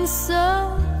arms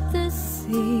of the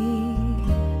sea.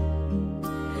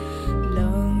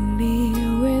 Lonely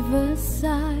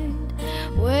riverside,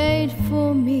 wait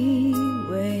for me,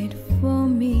 wait for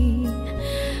me.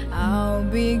 I'll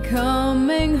be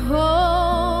coming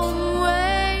home,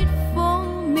 wait for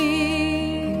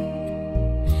me.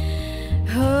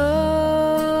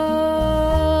 Oh,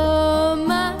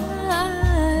 my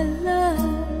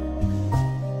love,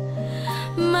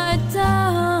 my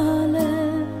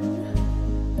darling,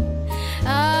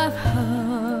 I've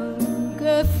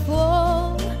hungered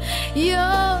for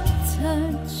your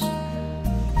touch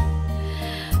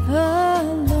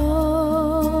alone.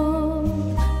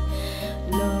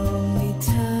 Lonely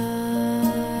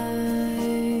time,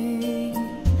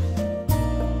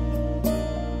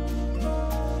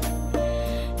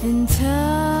 and time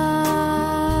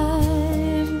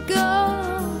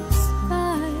goes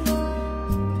by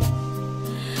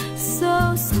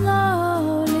so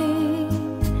slowly,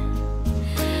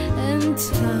 and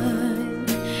time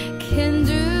can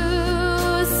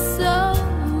do so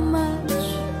much.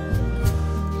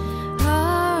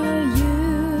 Are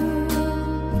you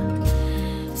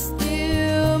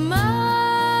still mine?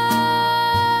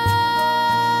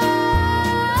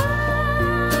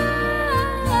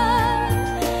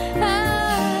 I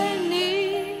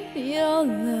need your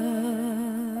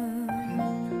love.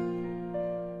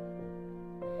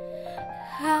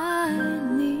 I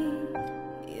need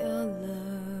your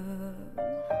love.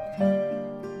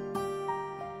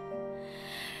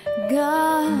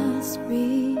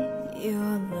 Godspeed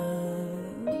your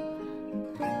love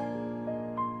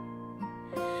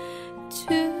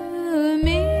to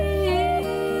me.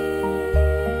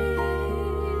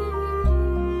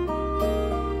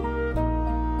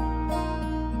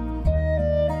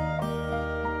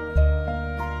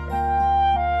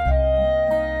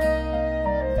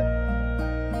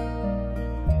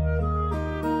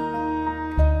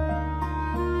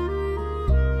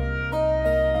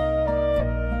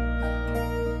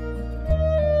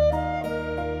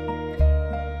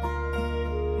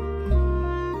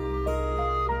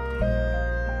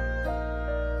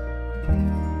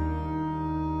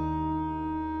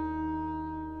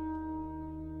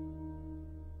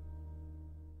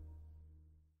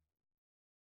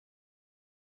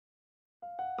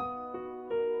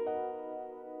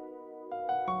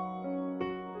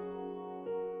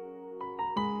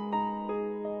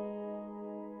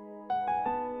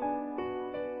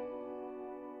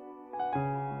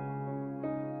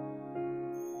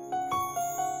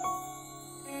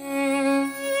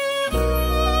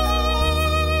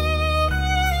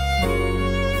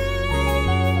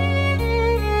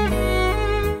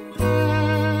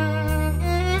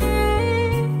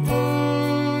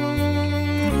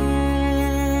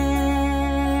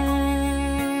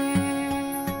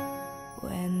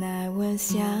 When I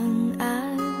was young,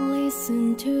 I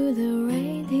listened to the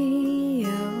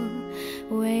radio,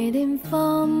 waiting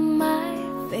for my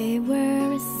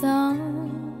favorite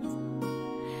songs.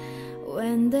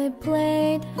 When they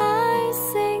played, I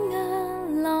sing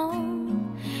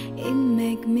along. It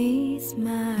make me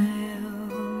smile.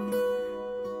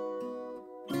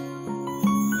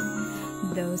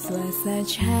 Those were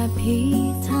such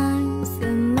happy times,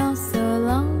 and not so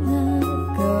long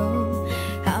ago.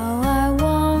 How I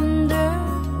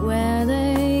wondered where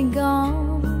they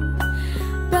gone,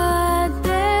 but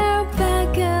they're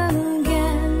back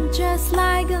again, just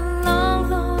like a long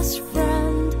lost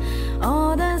friend.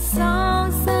 All the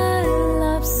songs I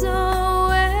love so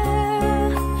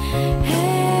well,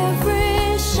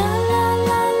 every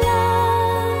sha-la-la-la,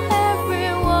 every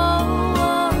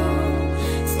whoa-whoa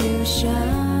still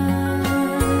shines.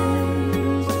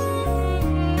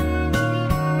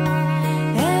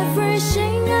 Every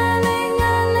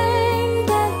shing-a-ling-a-ling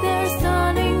that they're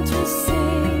starting to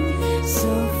sing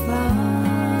so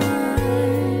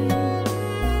fine.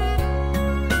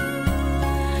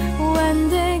 When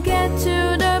they get to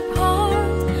the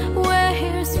part where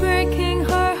he's breaking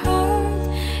her heart,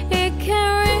 it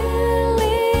can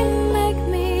really make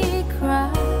me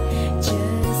cry,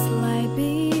 just like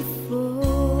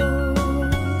before.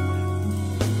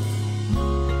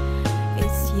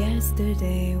 It's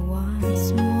yesterday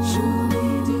once more. Should we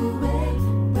do it,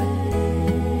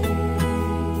 babe?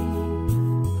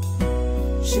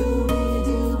 Should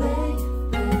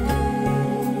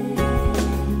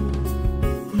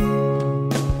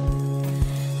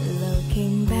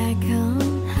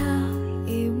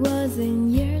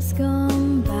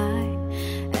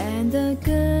the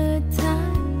good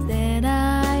times that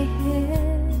I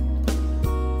had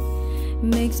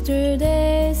makes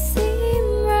today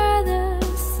seem rather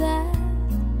sad.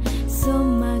 So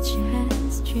much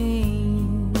has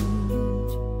changed.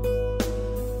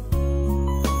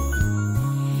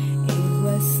 It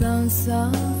was songs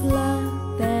of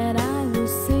love that I would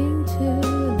sing to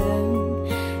them,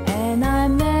 and I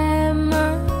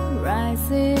memorize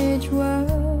each word.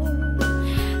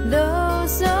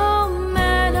 Those old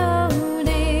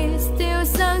melodies still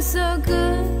sound so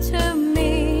good to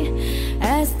me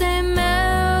as they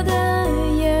melt the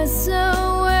years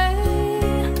away.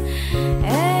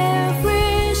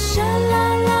 Every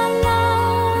sha-la-la-la,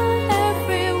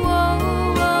 every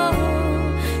whoa-whoa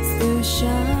still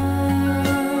shine.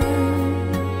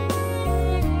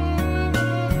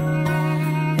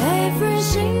 Every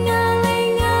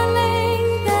sing-a-ling-a-ling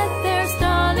that they're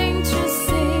starting to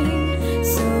sing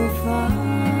so fine.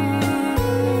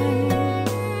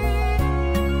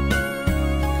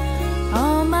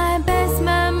 All my best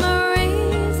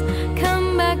memories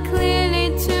come back clearly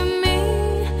to me.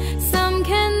 Some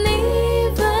can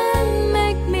even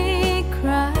make me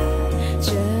cry,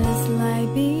 just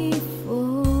like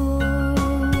before.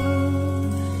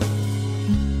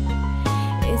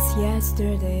 It's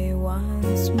yesterday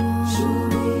once more.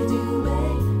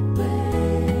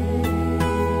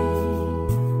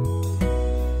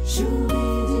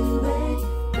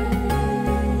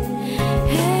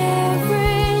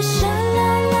 Every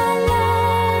sha-la-la-la,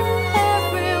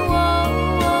 every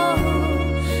whoa-whoa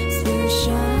still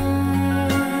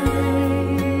shines.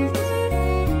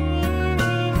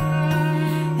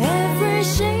 Every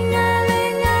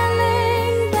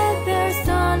sing-a-ling-a-ling that they're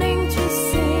starting to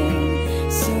sing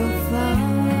so fine.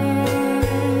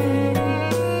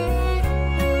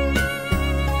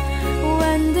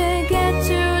 When they get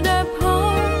to the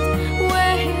part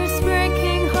where he's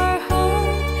breaking her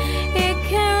heart, it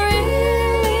can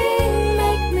really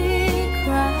make me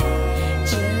cry,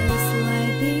 just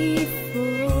like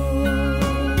before.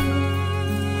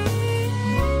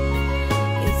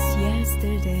 It's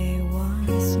yesterday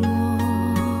once more.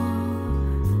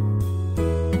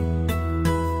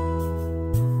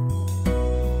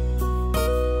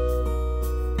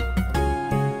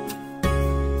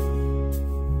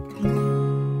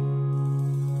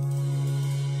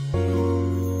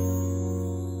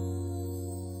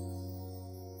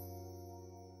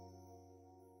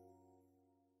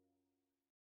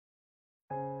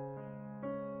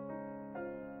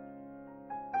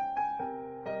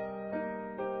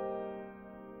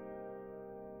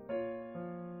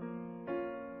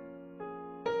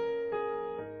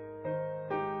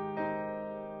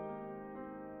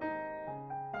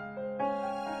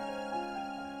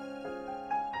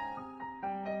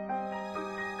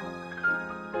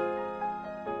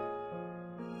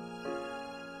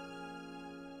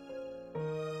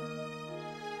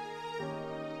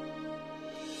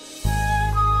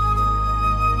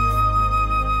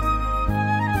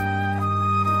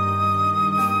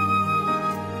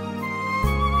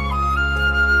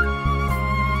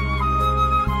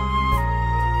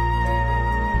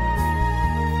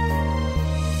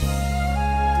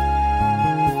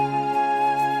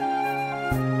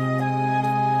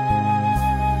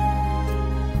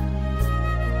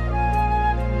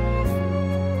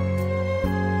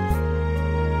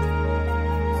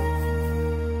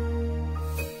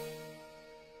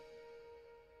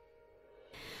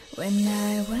 When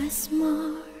I was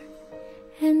small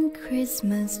and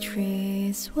Christmas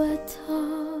trees were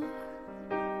tall,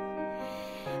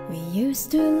 we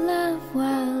used to laugh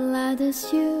while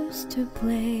others used to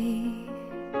play.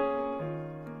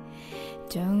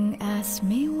 Don't ask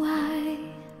me why,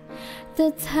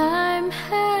 the time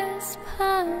has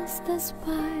passed us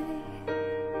by.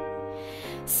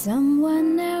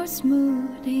 Someone else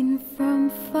moved in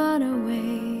from far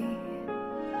away.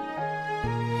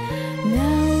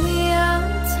 Now we are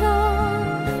tall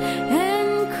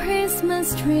and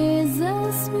Christmas trees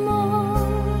are small,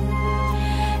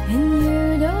 and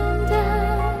you don't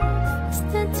ask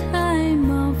the time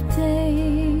of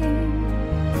day.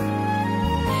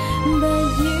 But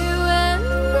you and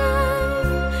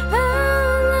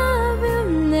our love will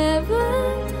never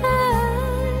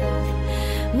die.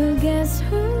 Well, guess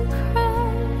who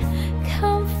cried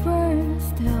come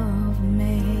first of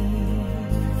May?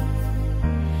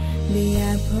 The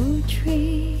apple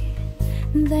tree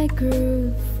that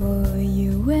grew for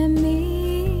you and me.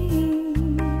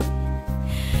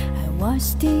 I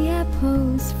watched the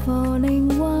apples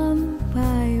falling one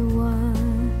by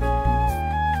one,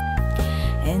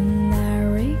 and I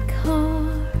recall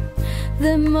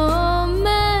the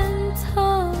moment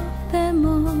of them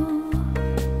all.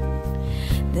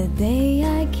 The day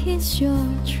I kissed your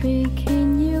cheek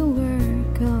and you were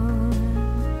gone.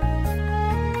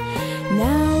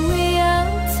 Now we are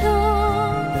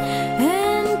tall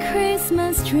and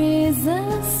Christmas trees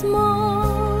are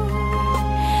small,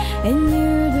 and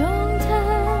you don't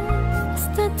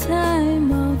ask the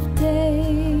time of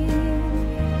day.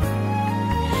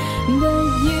 But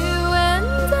you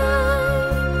and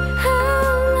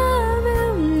our love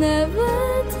will never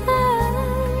die.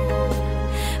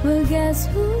 Well, guess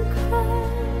who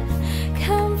cried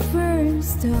come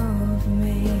first of May?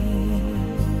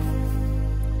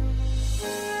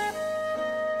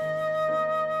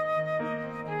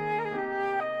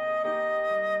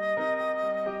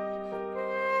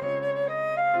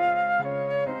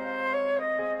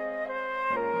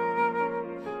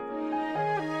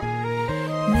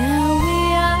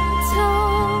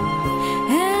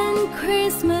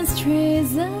 Christmas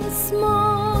trees are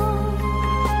small,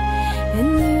 and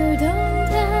you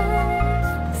don't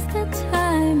ask the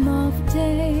time of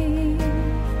day.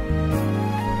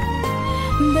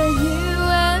 But you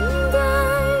and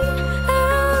our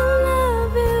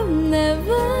love will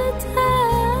never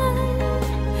die.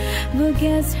 But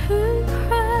guess who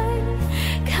cried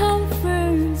come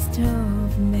first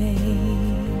of May?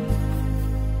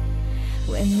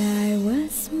 When I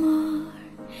was small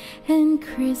and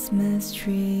Christmas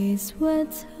trees were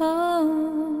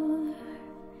tall.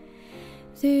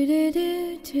 Do do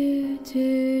do do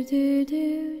do do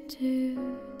do do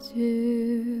do.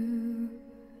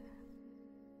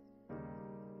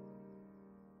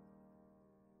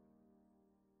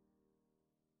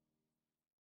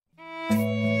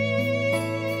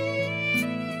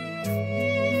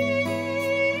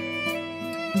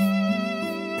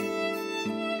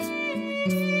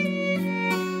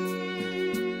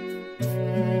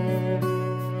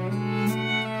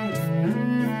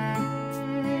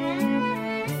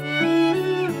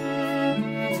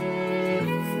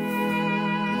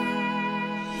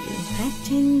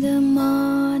 In the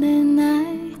morning,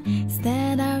 I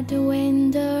stared out the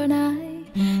window and I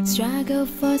struggled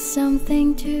for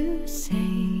something to say.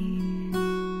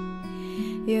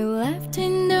 You left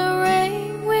in the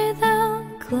rain without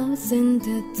closing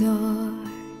the door.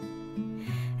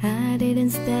 I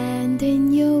didn't stand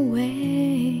in your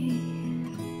way.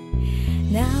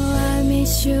 Now I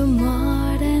miss you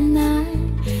more than I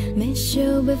miss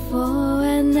you before,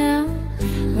 and now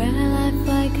where I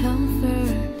find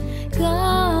comfort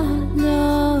God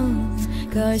knows,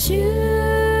 'cause you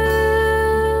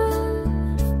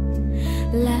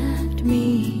left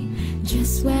me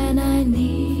just when I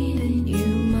needed you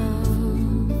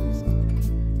most.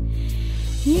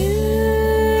 You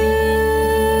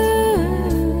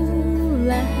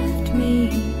left me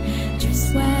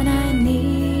just when I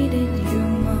needed you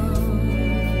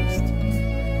most.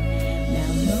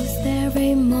 Now most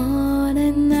every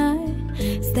morning I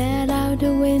stare out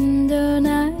the window and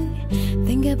I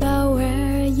think about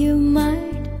where you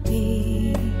might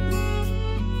be.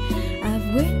 I've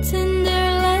written the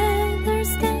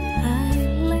letters that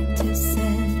I'd like to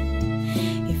send,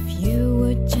 if you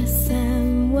would just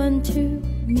send one to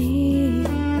me.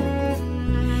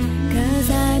 'Cause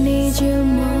I need you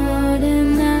more than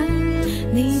I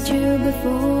need you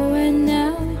before, and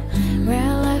now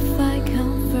where I find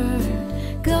comfort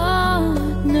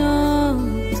God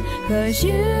knows, 'cause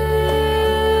you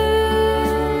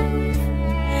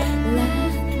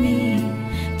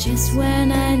just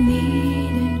when I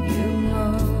needed you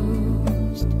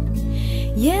most.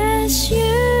 Yes,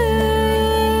 you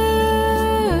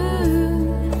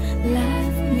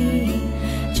left me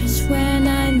just when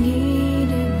I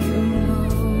needed you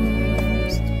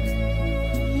most.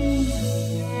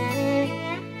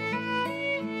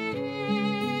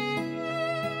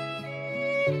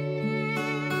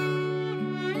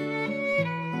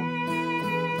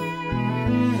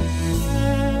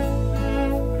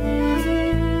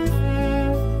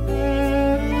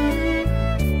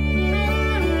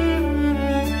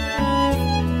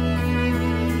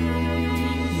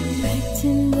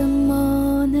 In the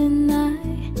morning I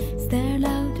stared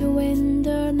out the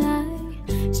window and I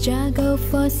struggled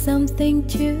for something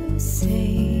to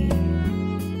say.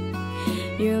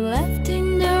 You left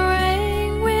in the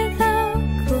rain without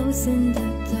closing the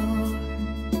door.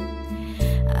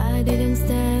 I didn't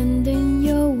stand in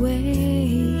your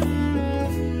way.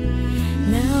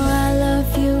 Now I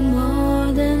love you more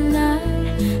than I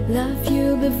loved you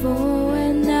before,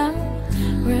 and now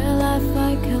where I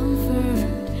find comfort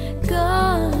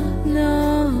God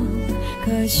knows,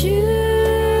 'cause you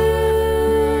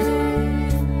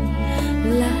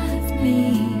left me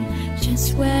just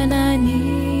when I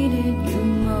needed you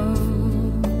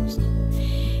most.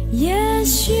 Yes,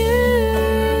 you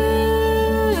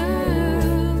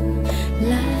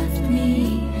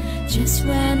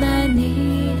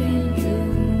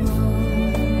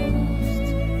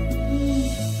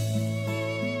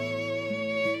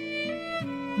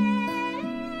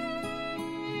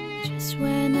days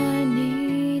when I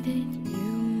needed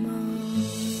you most.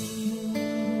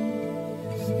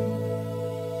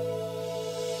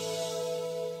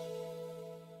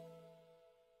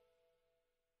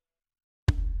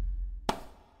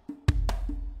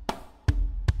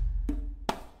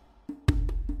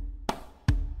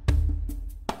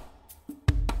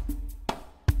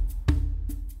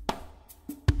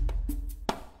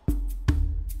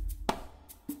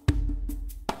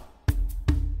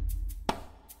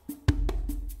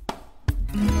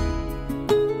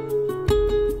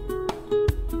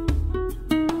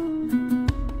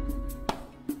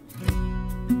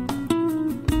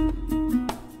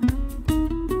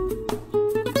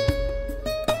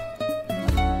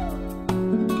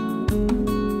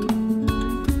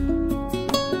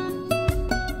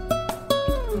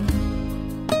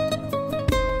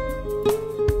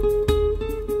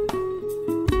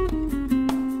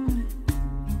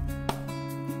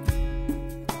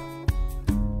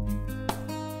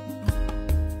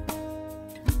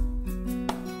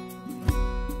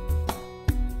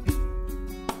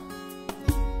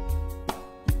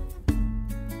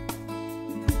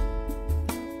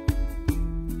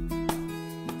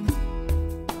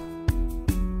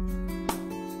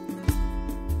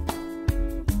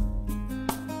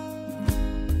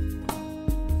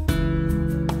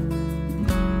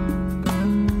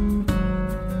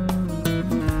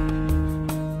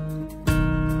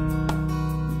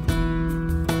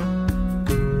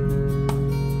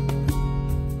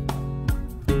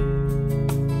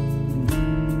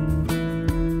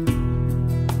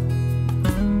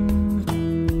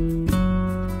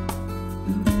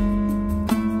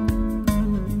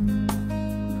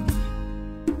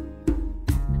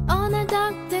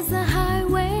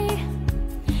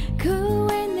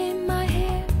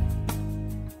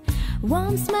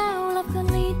 Warm smell of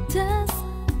eucalyptus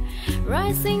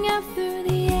rising up through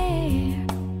the air.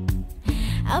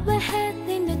 Up ahead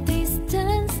in the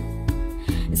distance,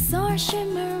 I saw a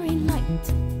shimmering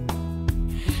light.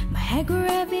 My head grew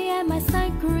heavy and my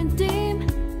sight grew dim.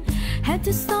 Had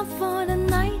to stop for the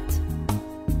night.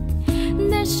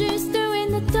 There she stood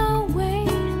in the doorway,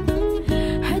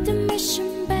 heard the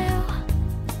mission bell.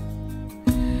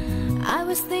 I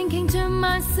was thinking to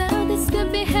myself, this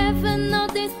could be heaven or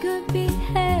this could be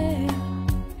hell.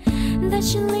 Then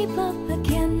she lit up a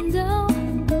candle,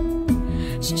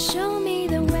 she showed me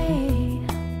the way.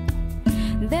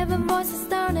 There were voices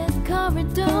down the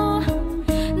corridor,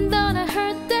 thought I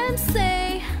heard them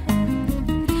say,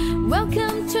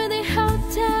 welcome to the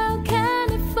Hotel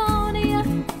California.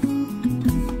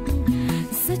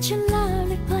 Such a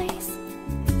lovely place,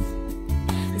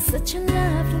 such a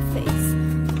lovely face.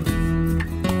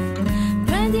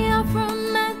 Plenty of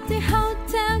room at the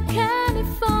Hotel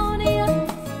California.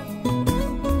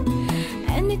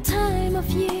 Any time of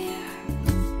year,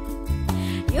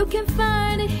 you can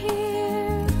find it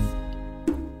here.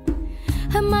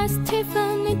 Her mind's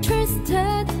Tiffany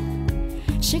twisted.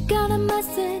 She got a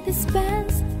Mercedes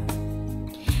Benz.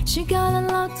 She got a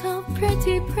lot of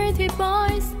pretty, pretty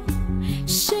boys.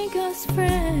 She got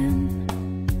friends.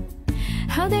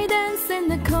 How they dance in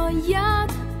the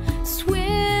courtyard,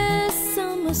 sweet,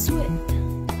 summer sweet.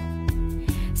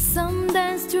 Some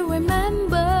dance to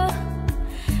remember,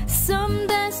 some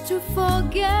dance to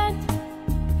forget.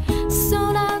 So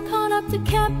I called up the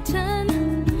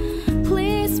captain,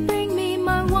 please bring me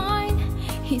my wine.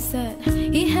 He said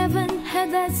he haven't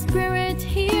had that spirit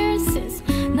here since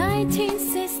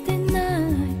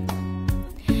 1969.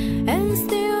 And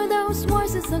still those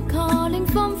voices are calling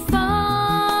from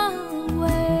far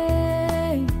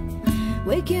away.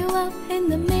 Wake you up in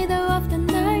the middle of the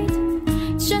night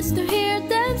just to hear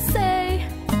them say,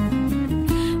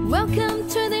 welcome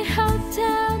to the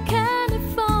Hotel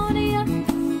California.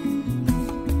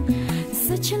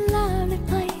 Such a lovely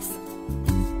place,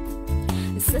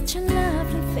 such a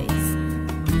lovely face.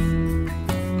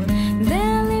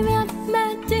 They're living up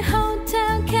at the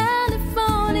Hotel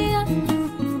California.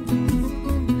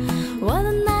 What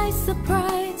a nice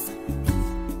surprise.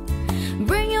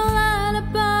 Bring your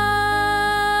alibis.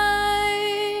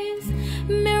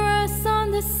 Mirrors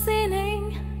on the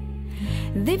ceiling,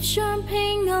 deep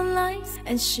champagne on lights.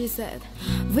 And she said,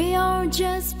 we are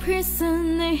just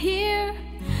prisoners here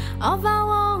of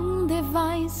our own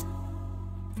device.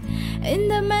 In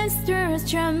the master's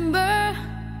chamber,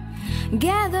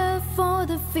 gather for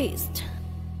the feast.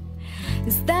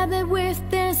 Stab it with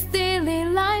their steely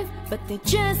life, but they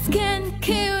just can't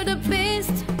kill the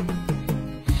beast.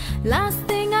 Last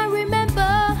thing I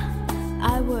remember,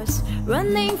 I was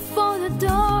running for the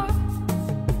door.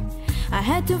 I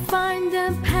had to find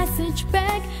a passage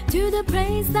back to the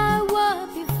place I was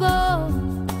before.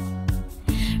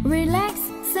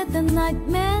 at the night,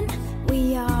 man.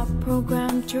 We are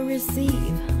programmed to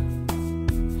receive.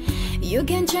 You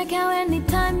can check out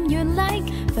anytime you like,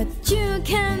 but you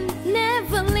can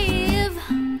never leave.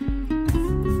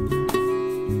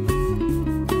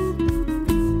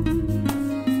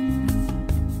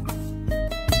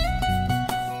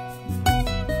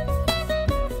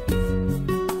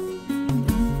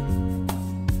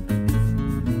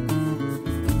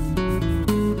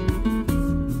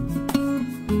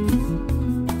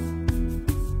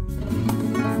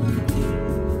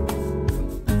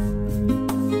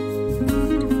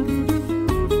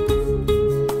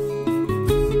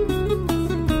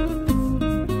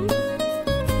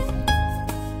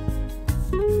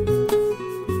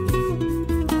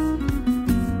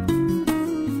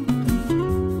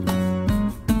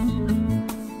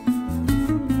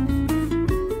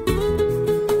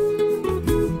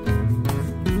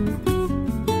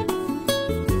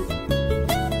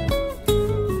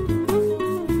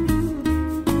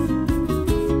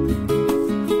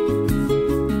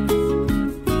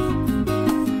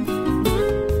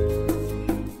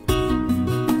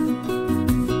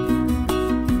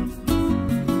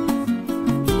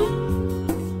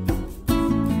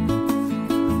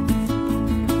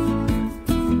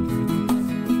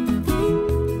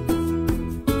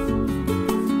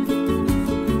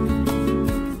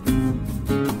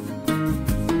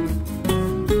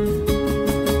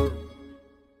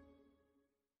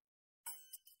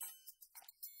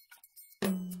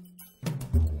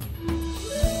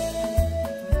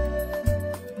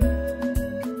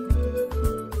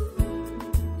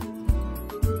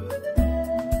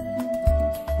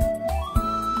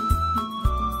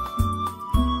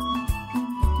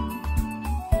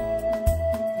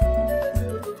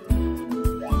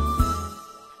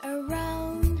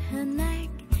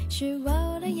 She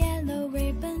wore a yellow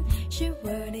ribbon. She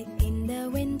wore it in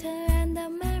the winter and the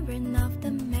marine of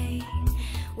the May.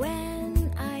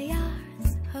 When I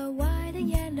asked her why the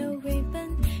yellow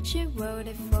ribbon, she wore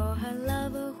it for her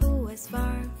lover who was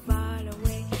far, far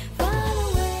away. Far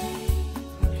away,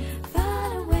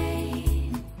 far away.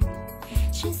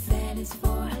 She said it's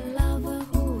for her lover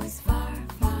who was far,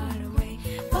 far away.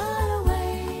 Far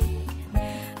away,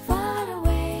 far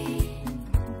away.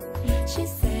 She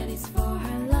said it's for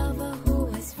her lover who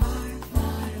was far,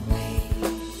 far away.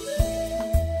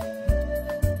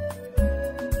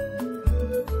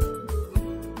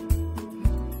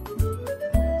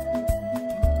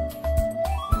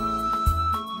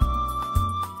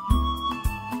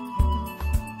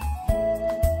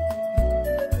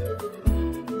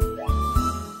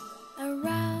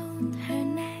 Around her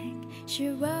neck she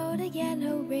wore a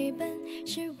yellow ribbon.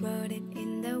 She wore it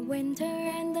in the winter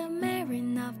and the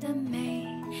marine of the May.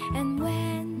 And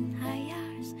when I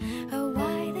asked her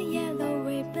why the yellow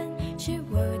ribbon, she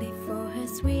wore it for her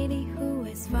sweetie who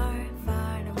is far,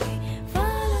 far away.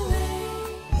 Far away,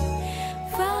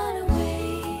 far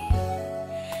away.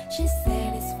 She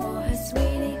said it's for her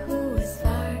sweetie who is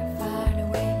far, far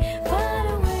away. Far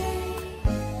away,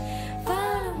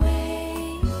 far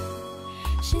away.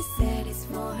 She said it's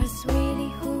for her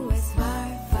sweetie who is far,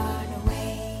 far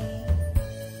away.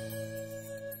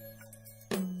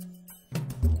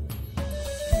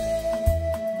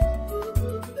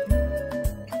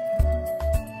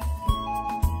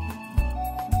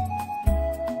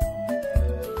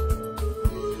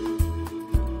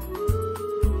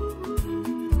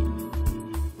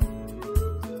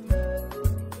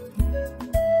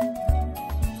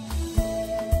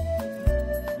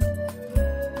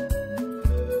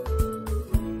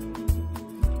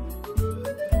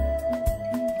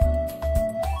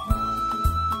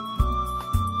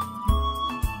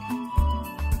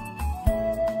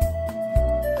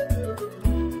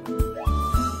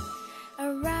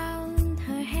 Around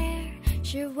her hair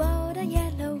she wore a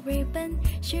yellow ribbon.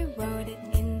 She wore it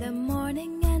in the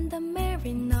morning and the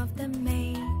marine of the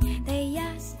May. They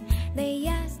asked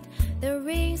the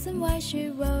reason why she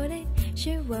wore it.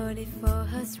 She wore it for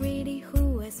her sweetie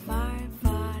who was far,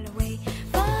 far away.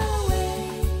 Far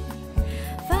away,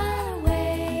 far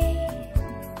away.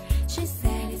 She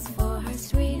said it's for her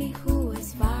sweetie who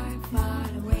was far, far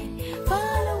away.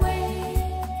 Far away,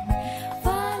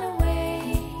 far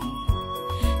away.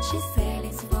 She said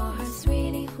it's for her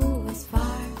sweetie who was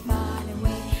far, far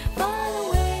away. Far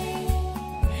away,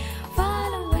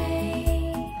 far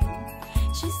away.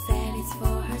 She said it's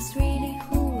for her sweetie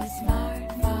who was far,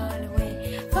 far away.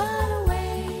 Far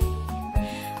away,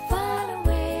 far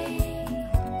away.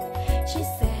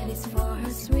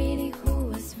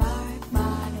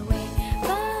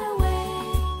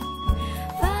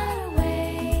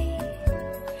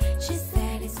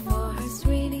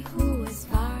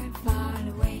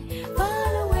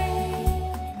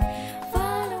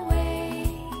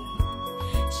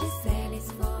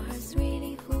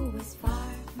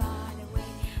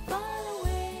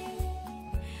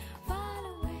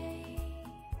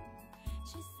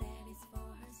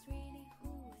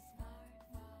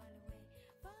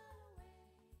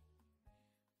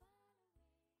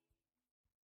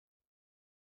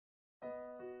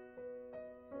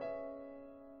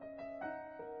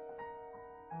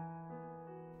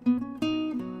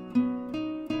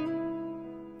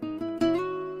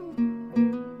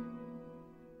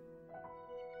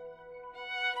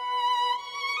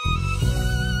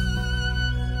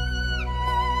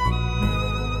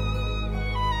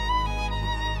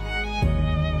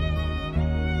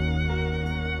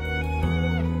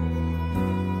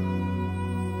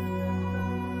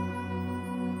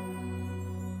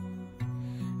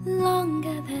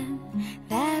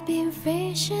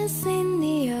 been fishes in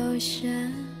the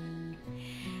ocean,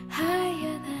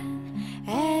 higher than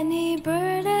any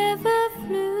bird ever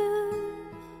flew,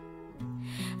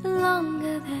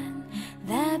 longer than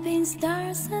there have been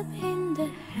stars up in the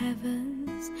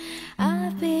heavens.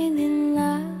 I've been in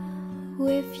love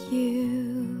with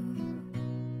you,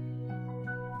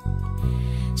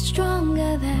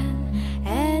 stronger than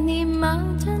any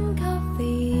mountain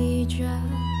cathedral,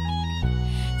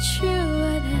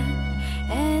 truer than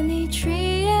any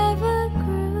tree ever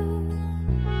grew,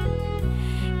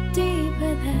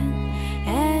 deeper than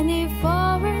any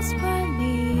forest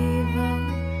primeval.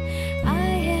 I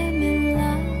am in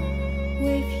love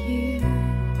with you.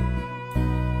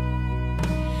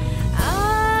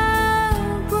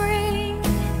 I'll bring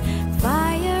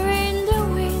fire in the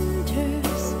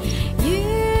winters,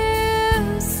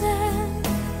 you send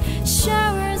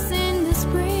showers in the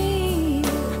spring.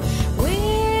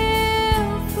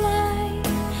 We'll fly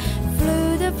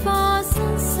through the falls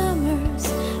and summers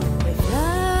with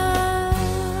love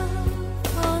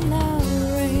on our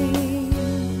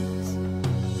wings.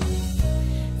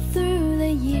 Through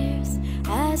the years,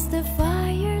 as the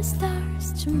fire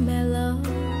starts to mellow,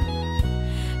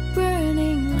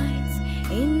 burning lights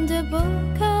in the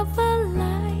book of a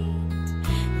light,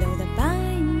 though the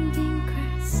binding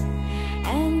cracks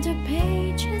and the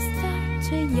pages start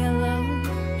to yellow,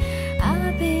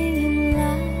 I've been in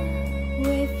love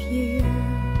with you.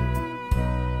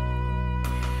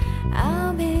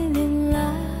 I've been in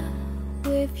love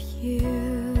with you.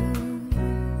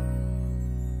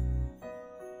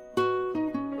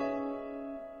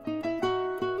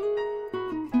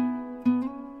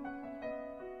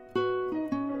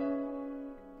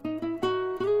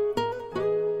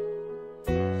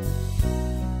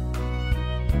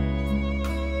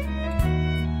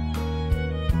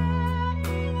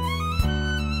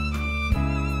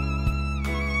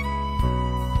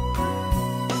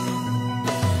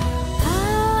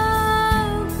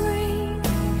 I'll bring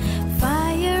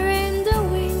fire in the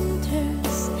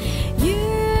winters, you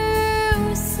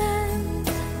send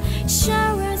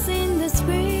showers in the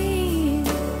spring.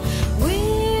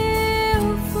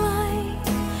 We'll fly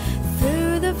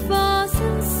through the falls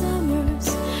and summers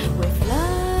with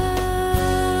love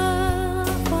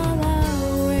on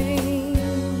our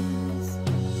wings,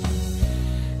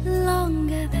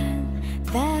 longer than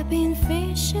there have been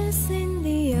fishes in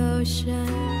the ocean,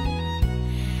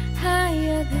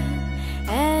 higher than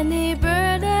any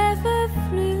bird ever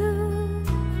flew,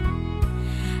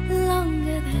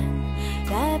 longer than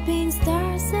there have been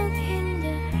stars up in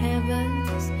the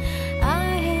heavens. I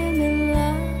am in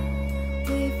love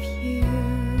with you.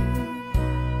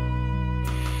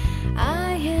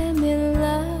 I am in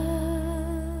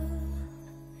love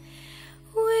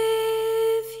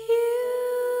with you.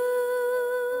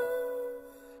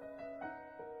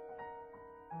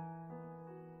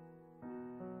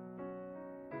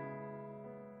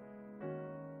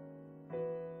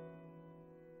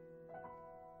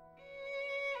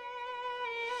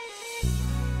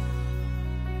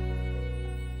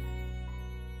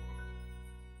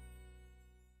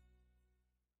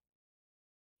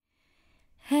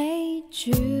 Hey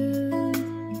Jude,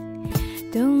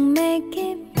 don't make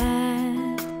it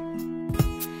bad.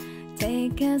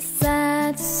 Take a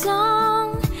sad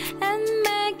song and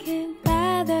make it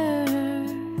better.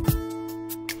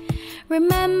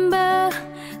 Remember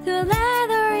to let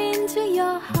her into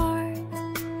your heart,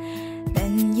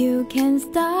 then you can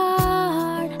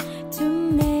start to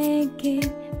make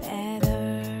it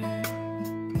better.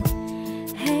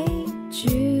 Hey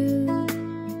Jude,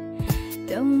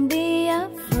 don't be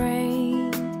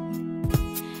afraid.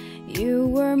 You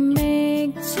were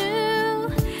made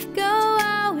to go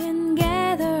out and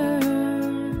gather.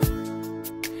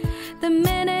 The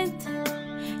minute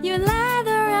you let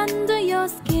her under your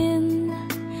skin,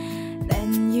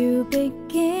 then you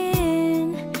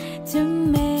begin to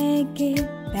make it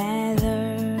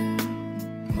better.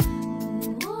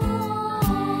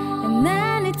 And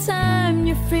anytime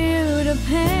you feel the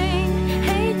pain,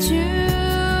 hey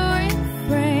Jude,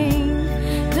 refrain.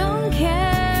 Don't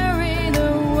carry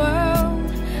the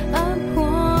world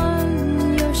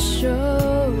upon your shoulders.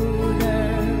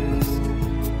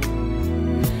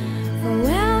 For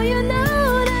well you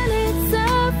know that it's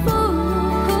a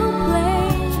fool who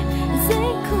plays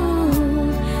it cool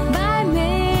by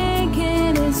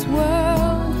making his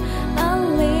world a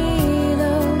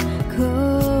little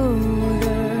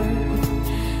colder.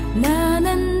 Na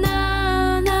na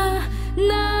na na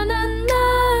na na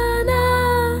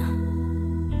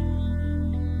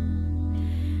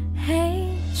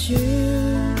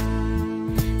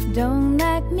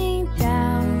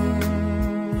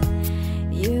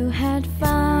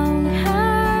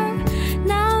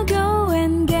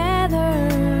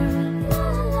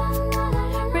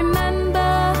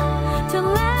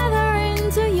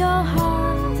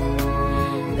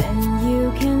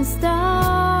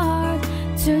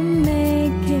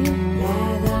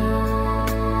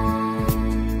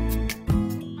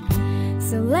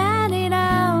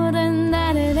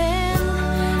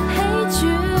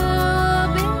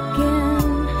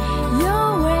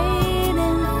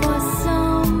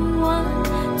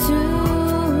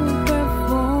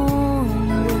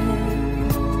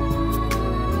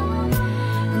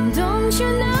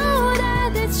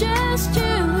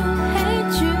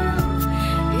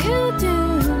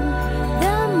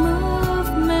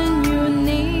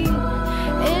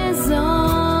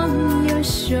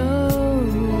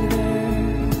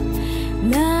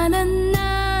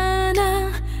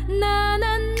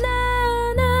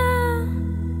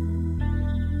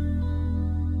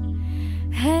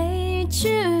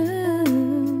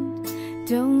Jude,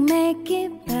 don't make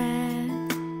it bad.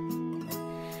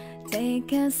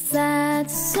 Take a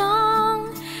sad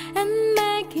song and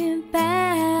make it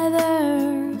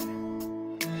better.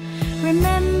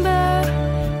 Remember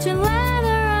to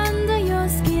lather under your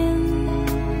skin,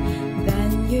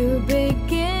 then you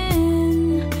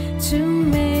begin to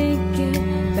make it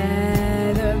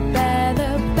better,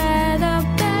 better, better,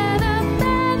 better,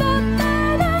 better,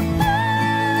 better, better.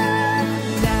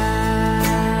 Da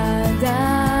da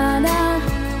da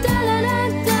da da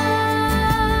da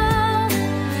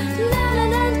da da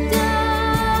da da.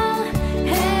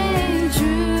 Hey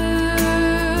Jude.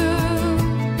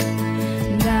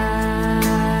 Da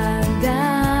da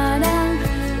da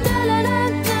da da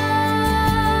da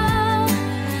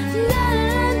da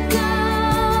da da.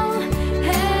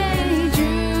 Hey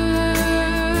Jude.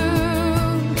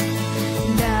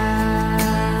 Da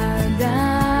da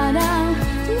da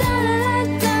da da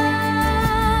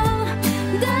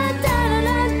da da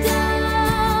da da.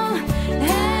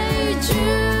 Hey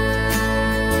Jude.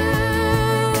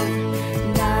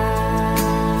 Da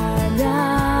da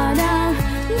da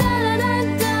da da da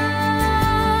da.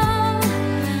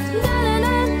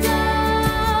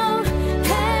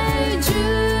 Hey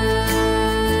Jude.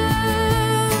 Da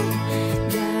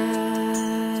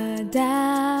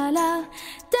da da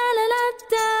da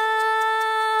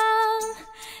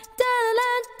da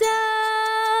da da.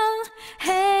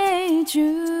 Hey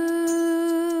Jude.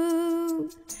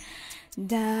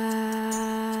 Da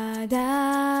da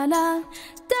da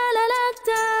da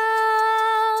da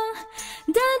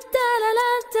da da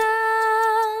da da.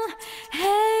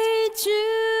 Hey Jude.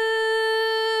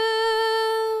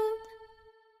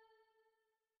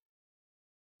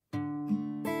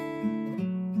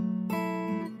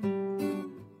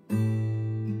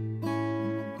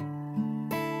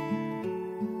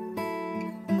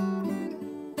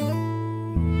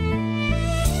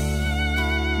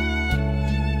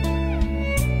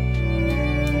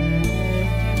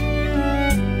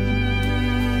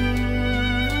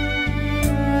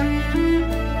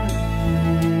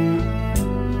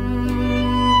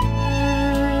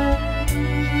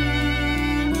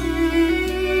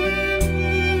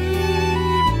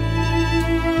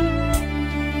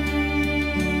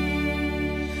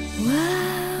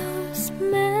 Wise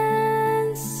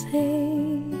men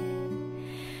say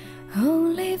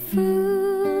only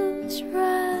fools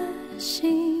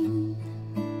rushing,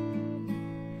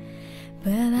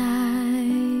 but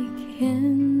I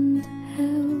can't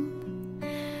help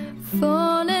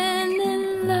falling in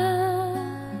love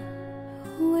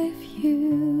with you.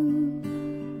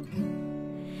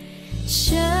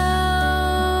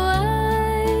 Shall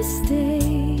I stay?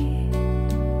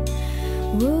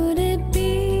 Would it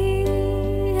be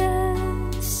a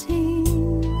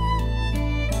sin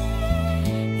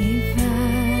if I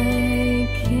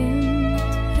can't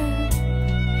help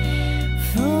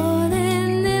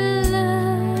falling in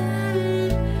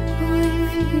love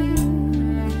with you?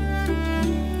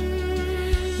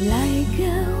 Like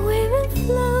a wave it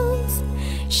floats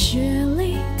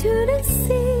surely to the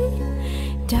sea,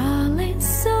 darling,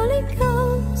 so it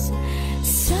goes.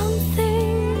 Some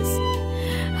things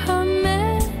are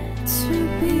meant to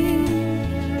be.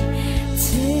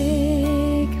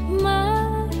 Take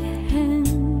my hand,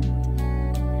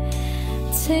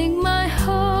 take my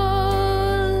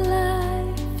whole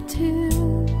life too,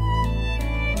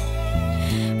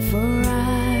 for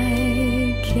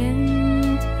I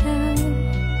can't help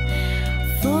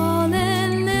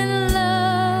falling in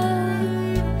love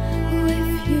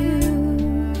with you.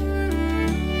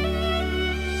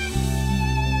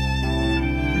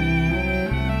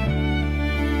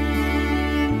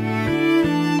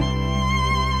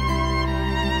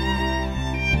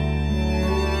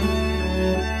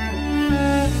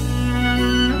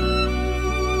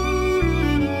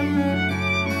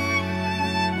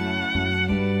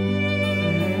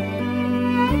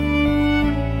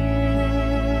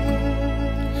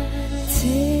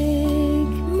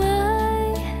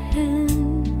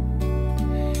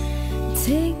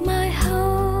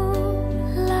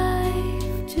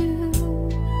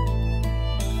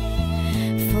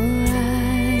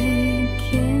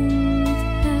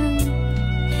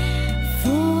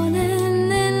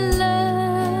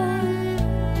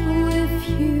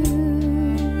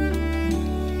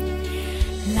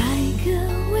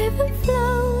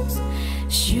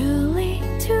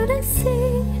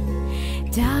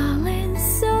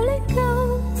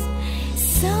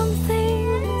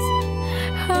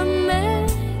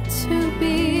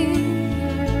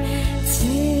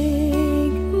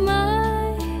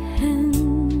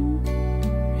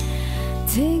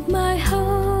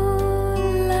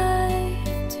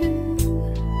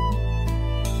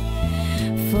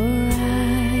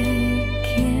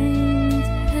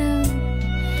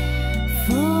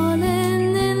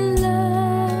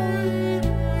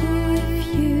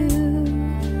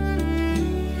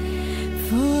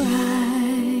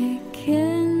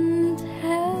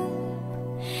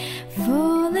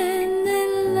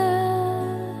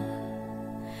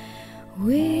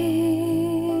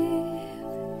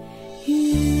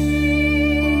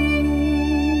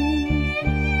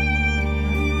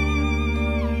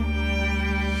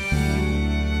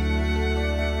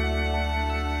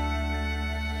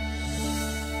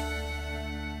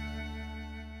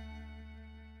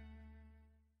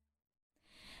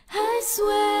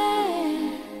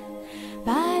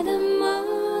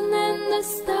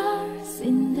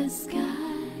 sky.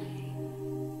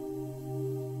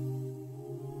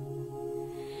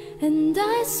 And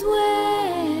I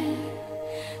swear,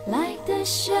 like the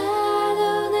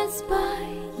shadow that's by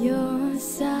your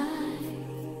side,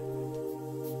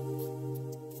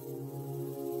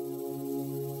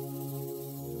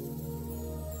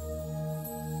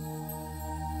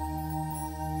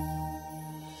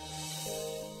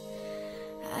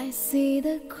 I see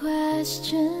the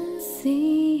questions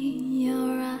in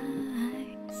your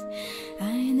eyes.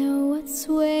 I know what's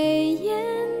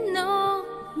weighing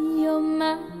on your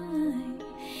mind.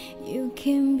 You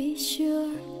can be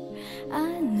sure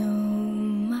I know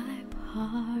my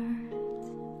part,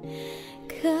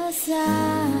 'cause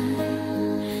I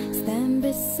stand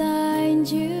beside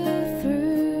you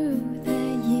through the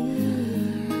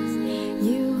years.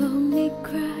 You only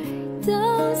cry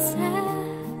those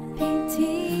happy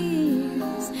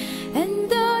tears, and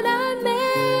though I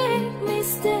make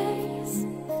mistakes,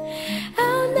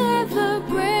 I'll never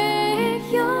break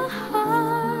your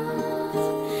heart.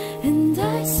 And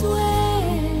I swear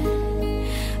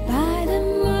by the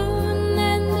moon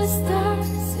and the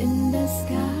stars in the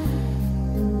sky,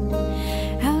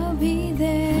 I'll be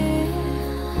there.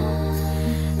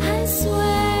 I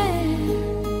swear,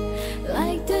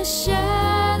 like the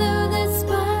shadow that's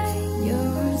by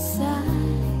your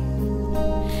side,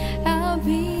 I'll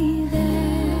be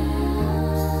there.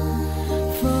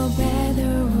 For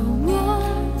better or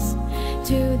worse,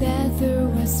 till death do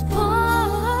us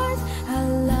part, I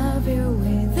love you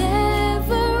with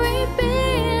every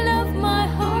beat of my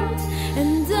heart.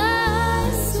 And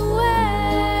I swear,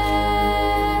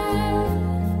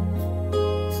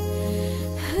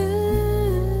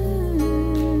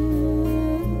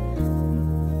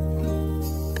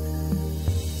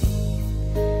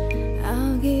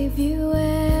 I'll give you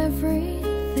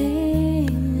everything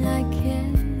I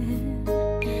can.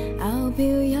 I'll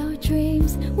build your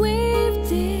dreams with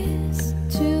these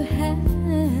two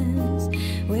hands.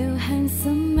 We'll hang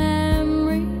some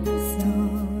memories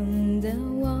on the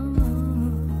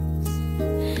walls.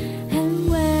 And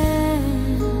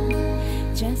when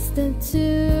just the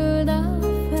two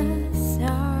of us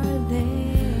are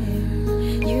there,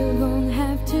 you won't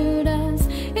have to ask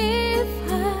if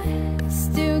I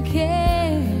still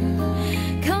care.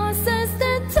 'Cause as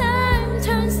the time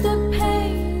turns the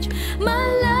page, my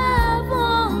love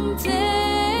won't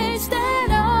taste at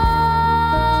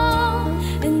all.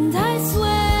 And I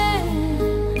swear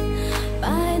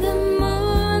by the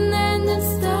moon and the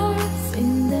stars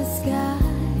in the sky,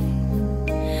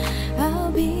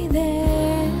 I'll be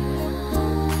there.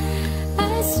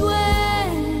 I swear,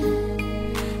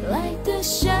 like the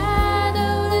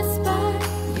shadow that's by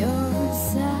your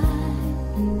side,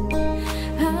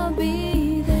 I'll be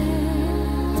there.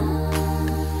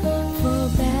 For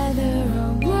better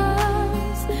or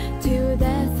worse, till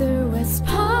death do us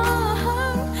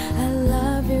part, I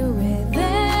love you with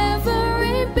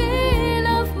every beat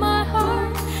of my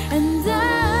heart. And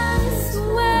I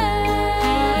swear,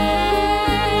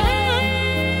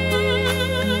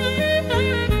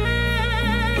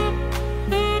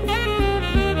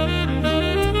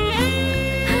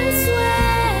 I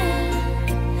swear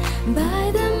by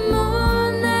the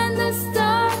moon and the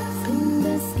stars in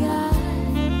the sky,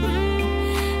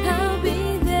 I'll be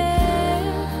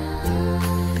there.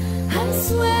 I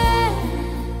swear,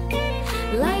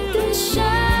 like the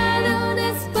shadow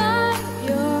that's by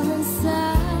your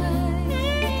side,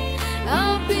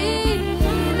 I'll be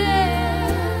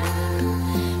there.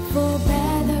 For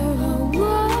better or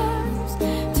worse,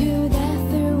 till death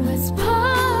do us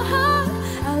part,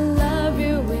 I love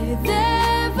you with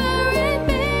every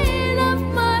beat of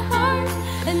my heart.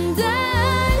 And I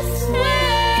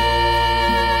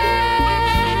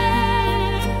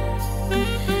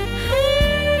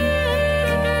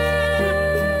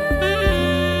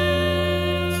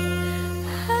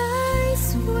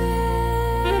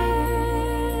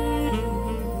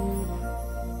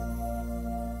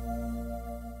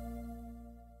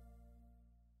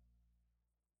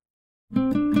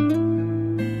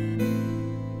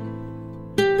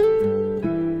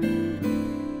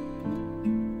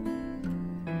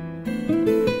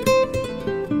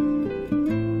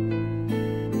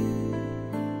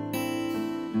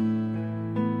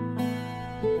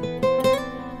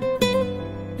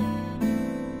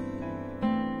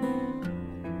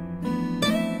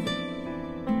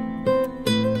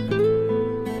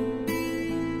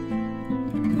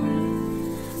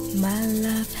my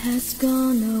love has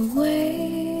gone away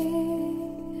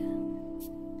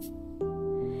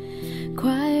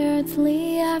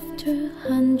quietly after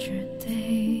 100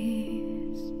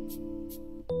 days.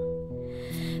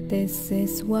 This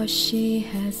is what she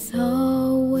has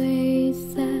always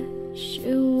said. She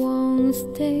won't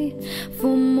stay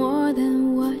for more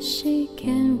than what she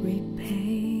can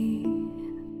repay.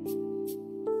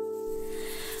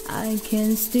 I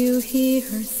can still hear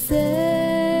her say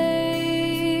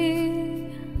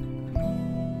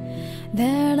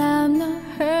that I'm not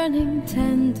hurting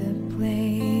tender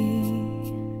play.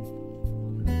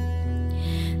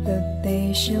 The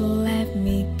day she let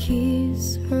me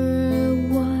kiss her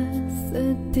was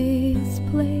a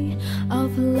display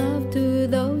of love to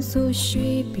those who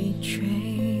she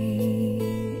betrayed.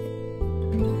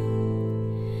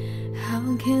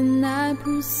 How can I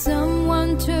put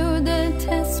someone to the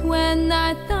test when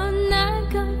I thought I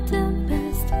got the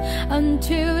best?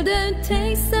 Until the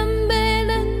taste of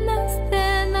bitterness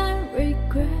that I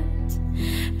regret,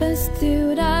 but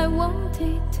still I won't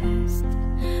detest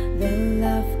the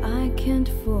love I can't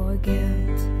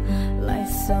forget, like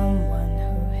someone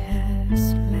who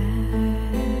has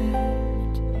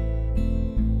left.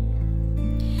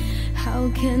 How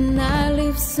can I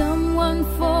leave someone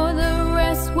for the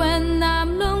rest when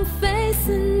I'm long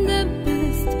facing the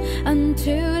best?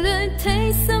 Until the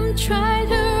taste I'm trying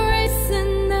to erase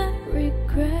and I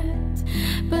regret,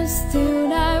 but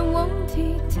still I won't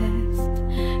detest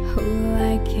who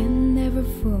I can never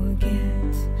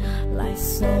forget, like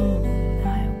someone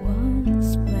I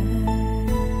once met.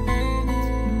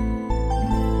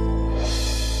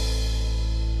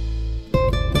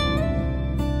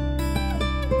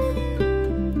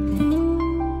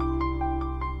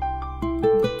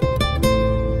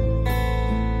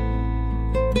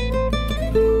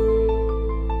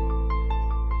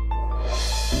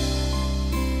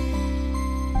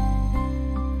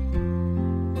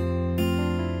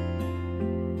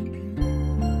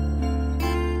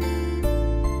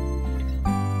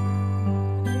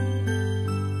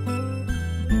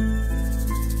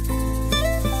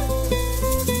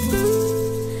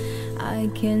 I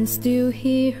can still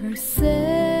hear her say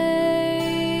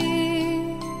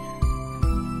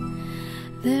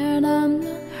that I'm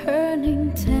not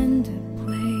hurting tender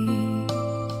play.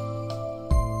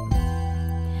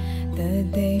 The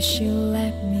day she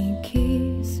let me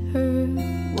kiss her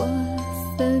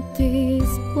was a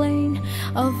display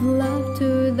of love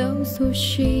to those who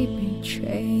she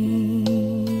betrayed.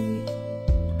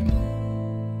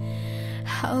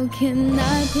 How can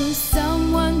I put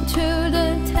someone to the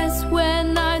test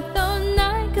when I thought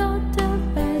I got the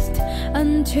best?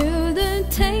 Until the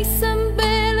taste of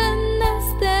bitterness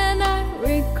that I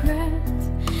regret,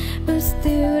 but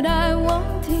still I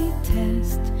won't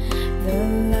detest the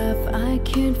love I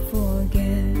can't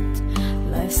forget,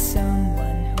 like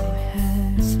someone who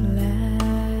has left.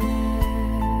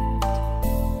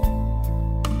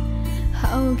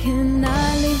 How can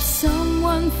I leave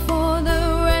someone for the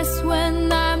rest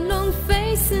when I'm long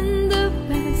facing the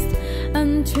best?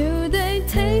 Until they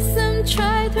taste and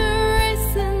try to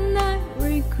erase and I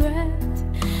regret,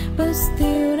 but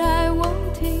still I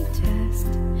won't detest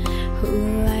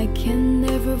who I can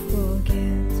never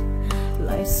forget,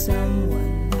 like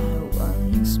someone I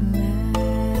once met.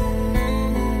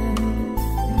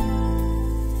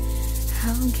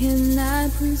 How can I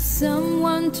put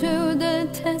someone to the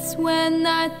test when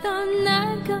I thought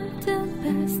I got the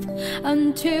best?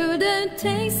 Until the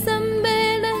taste of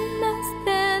bitterness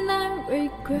that I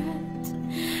regret,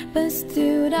 but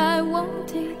still I won't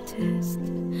detest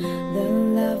the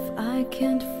love I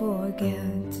can't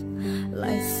forget,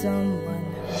 like someone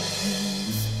who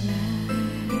has left.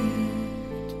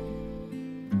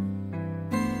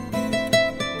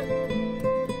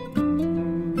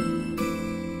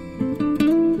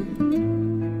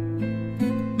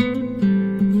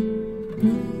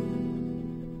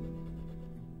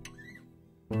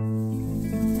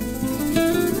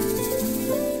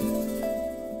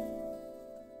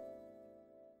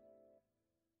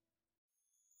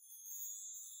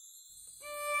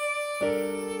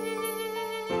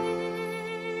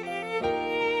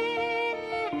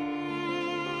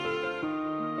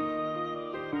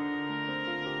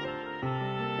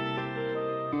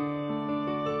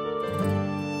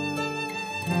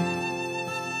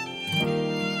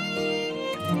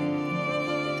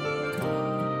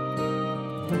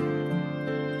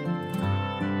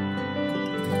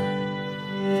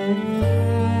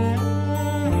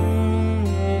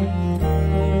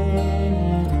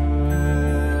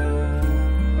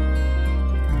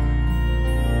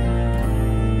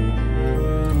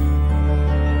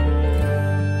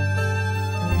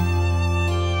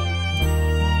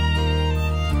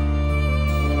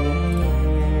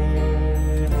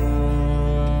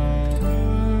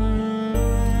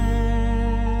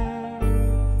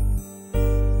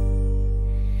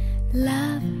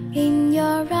 Love in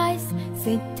your eyes,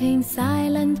 sitting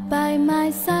silent by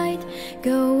my side,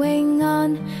 going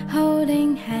on,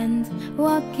 holding hands,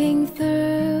 walking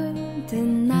through the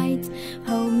night.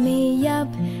 Hold me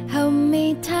up, hold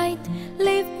me tight,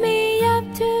 lift me up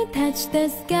to touch the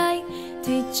sky,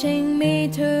 teaching me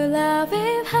to love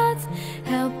with hearts,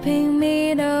 helping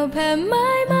me to open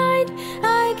my mind.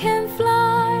 I can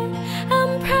fly,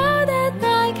 I'm proud that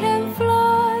I can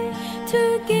fly,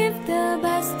 to give the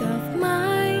best of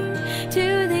mine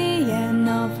to the end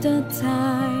of the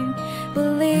time.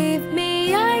 Believe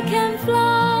me, I can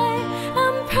fly,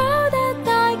 I'm proud that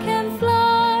I can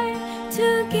fly,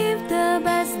 to give the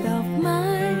best of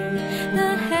mine,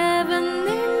 the heaven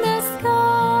in the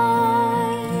sky.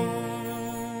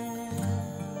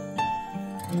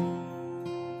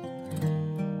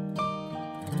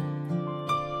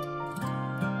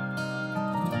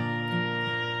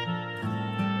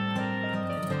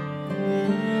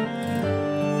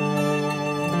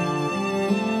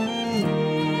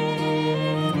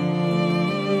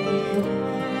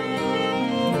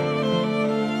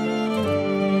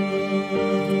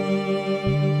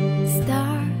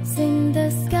 Stars in the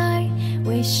sky,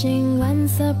 wishing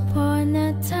once upon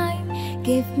a time,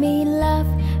 give me love,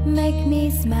 make me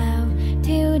smile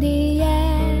till the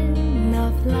end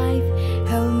of life.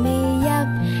 Hold me up,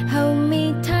 hold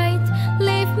me tight,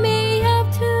 lift me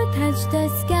up to touch the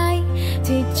sky,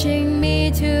 teaching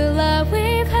me to love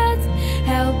with hearts,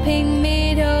 helping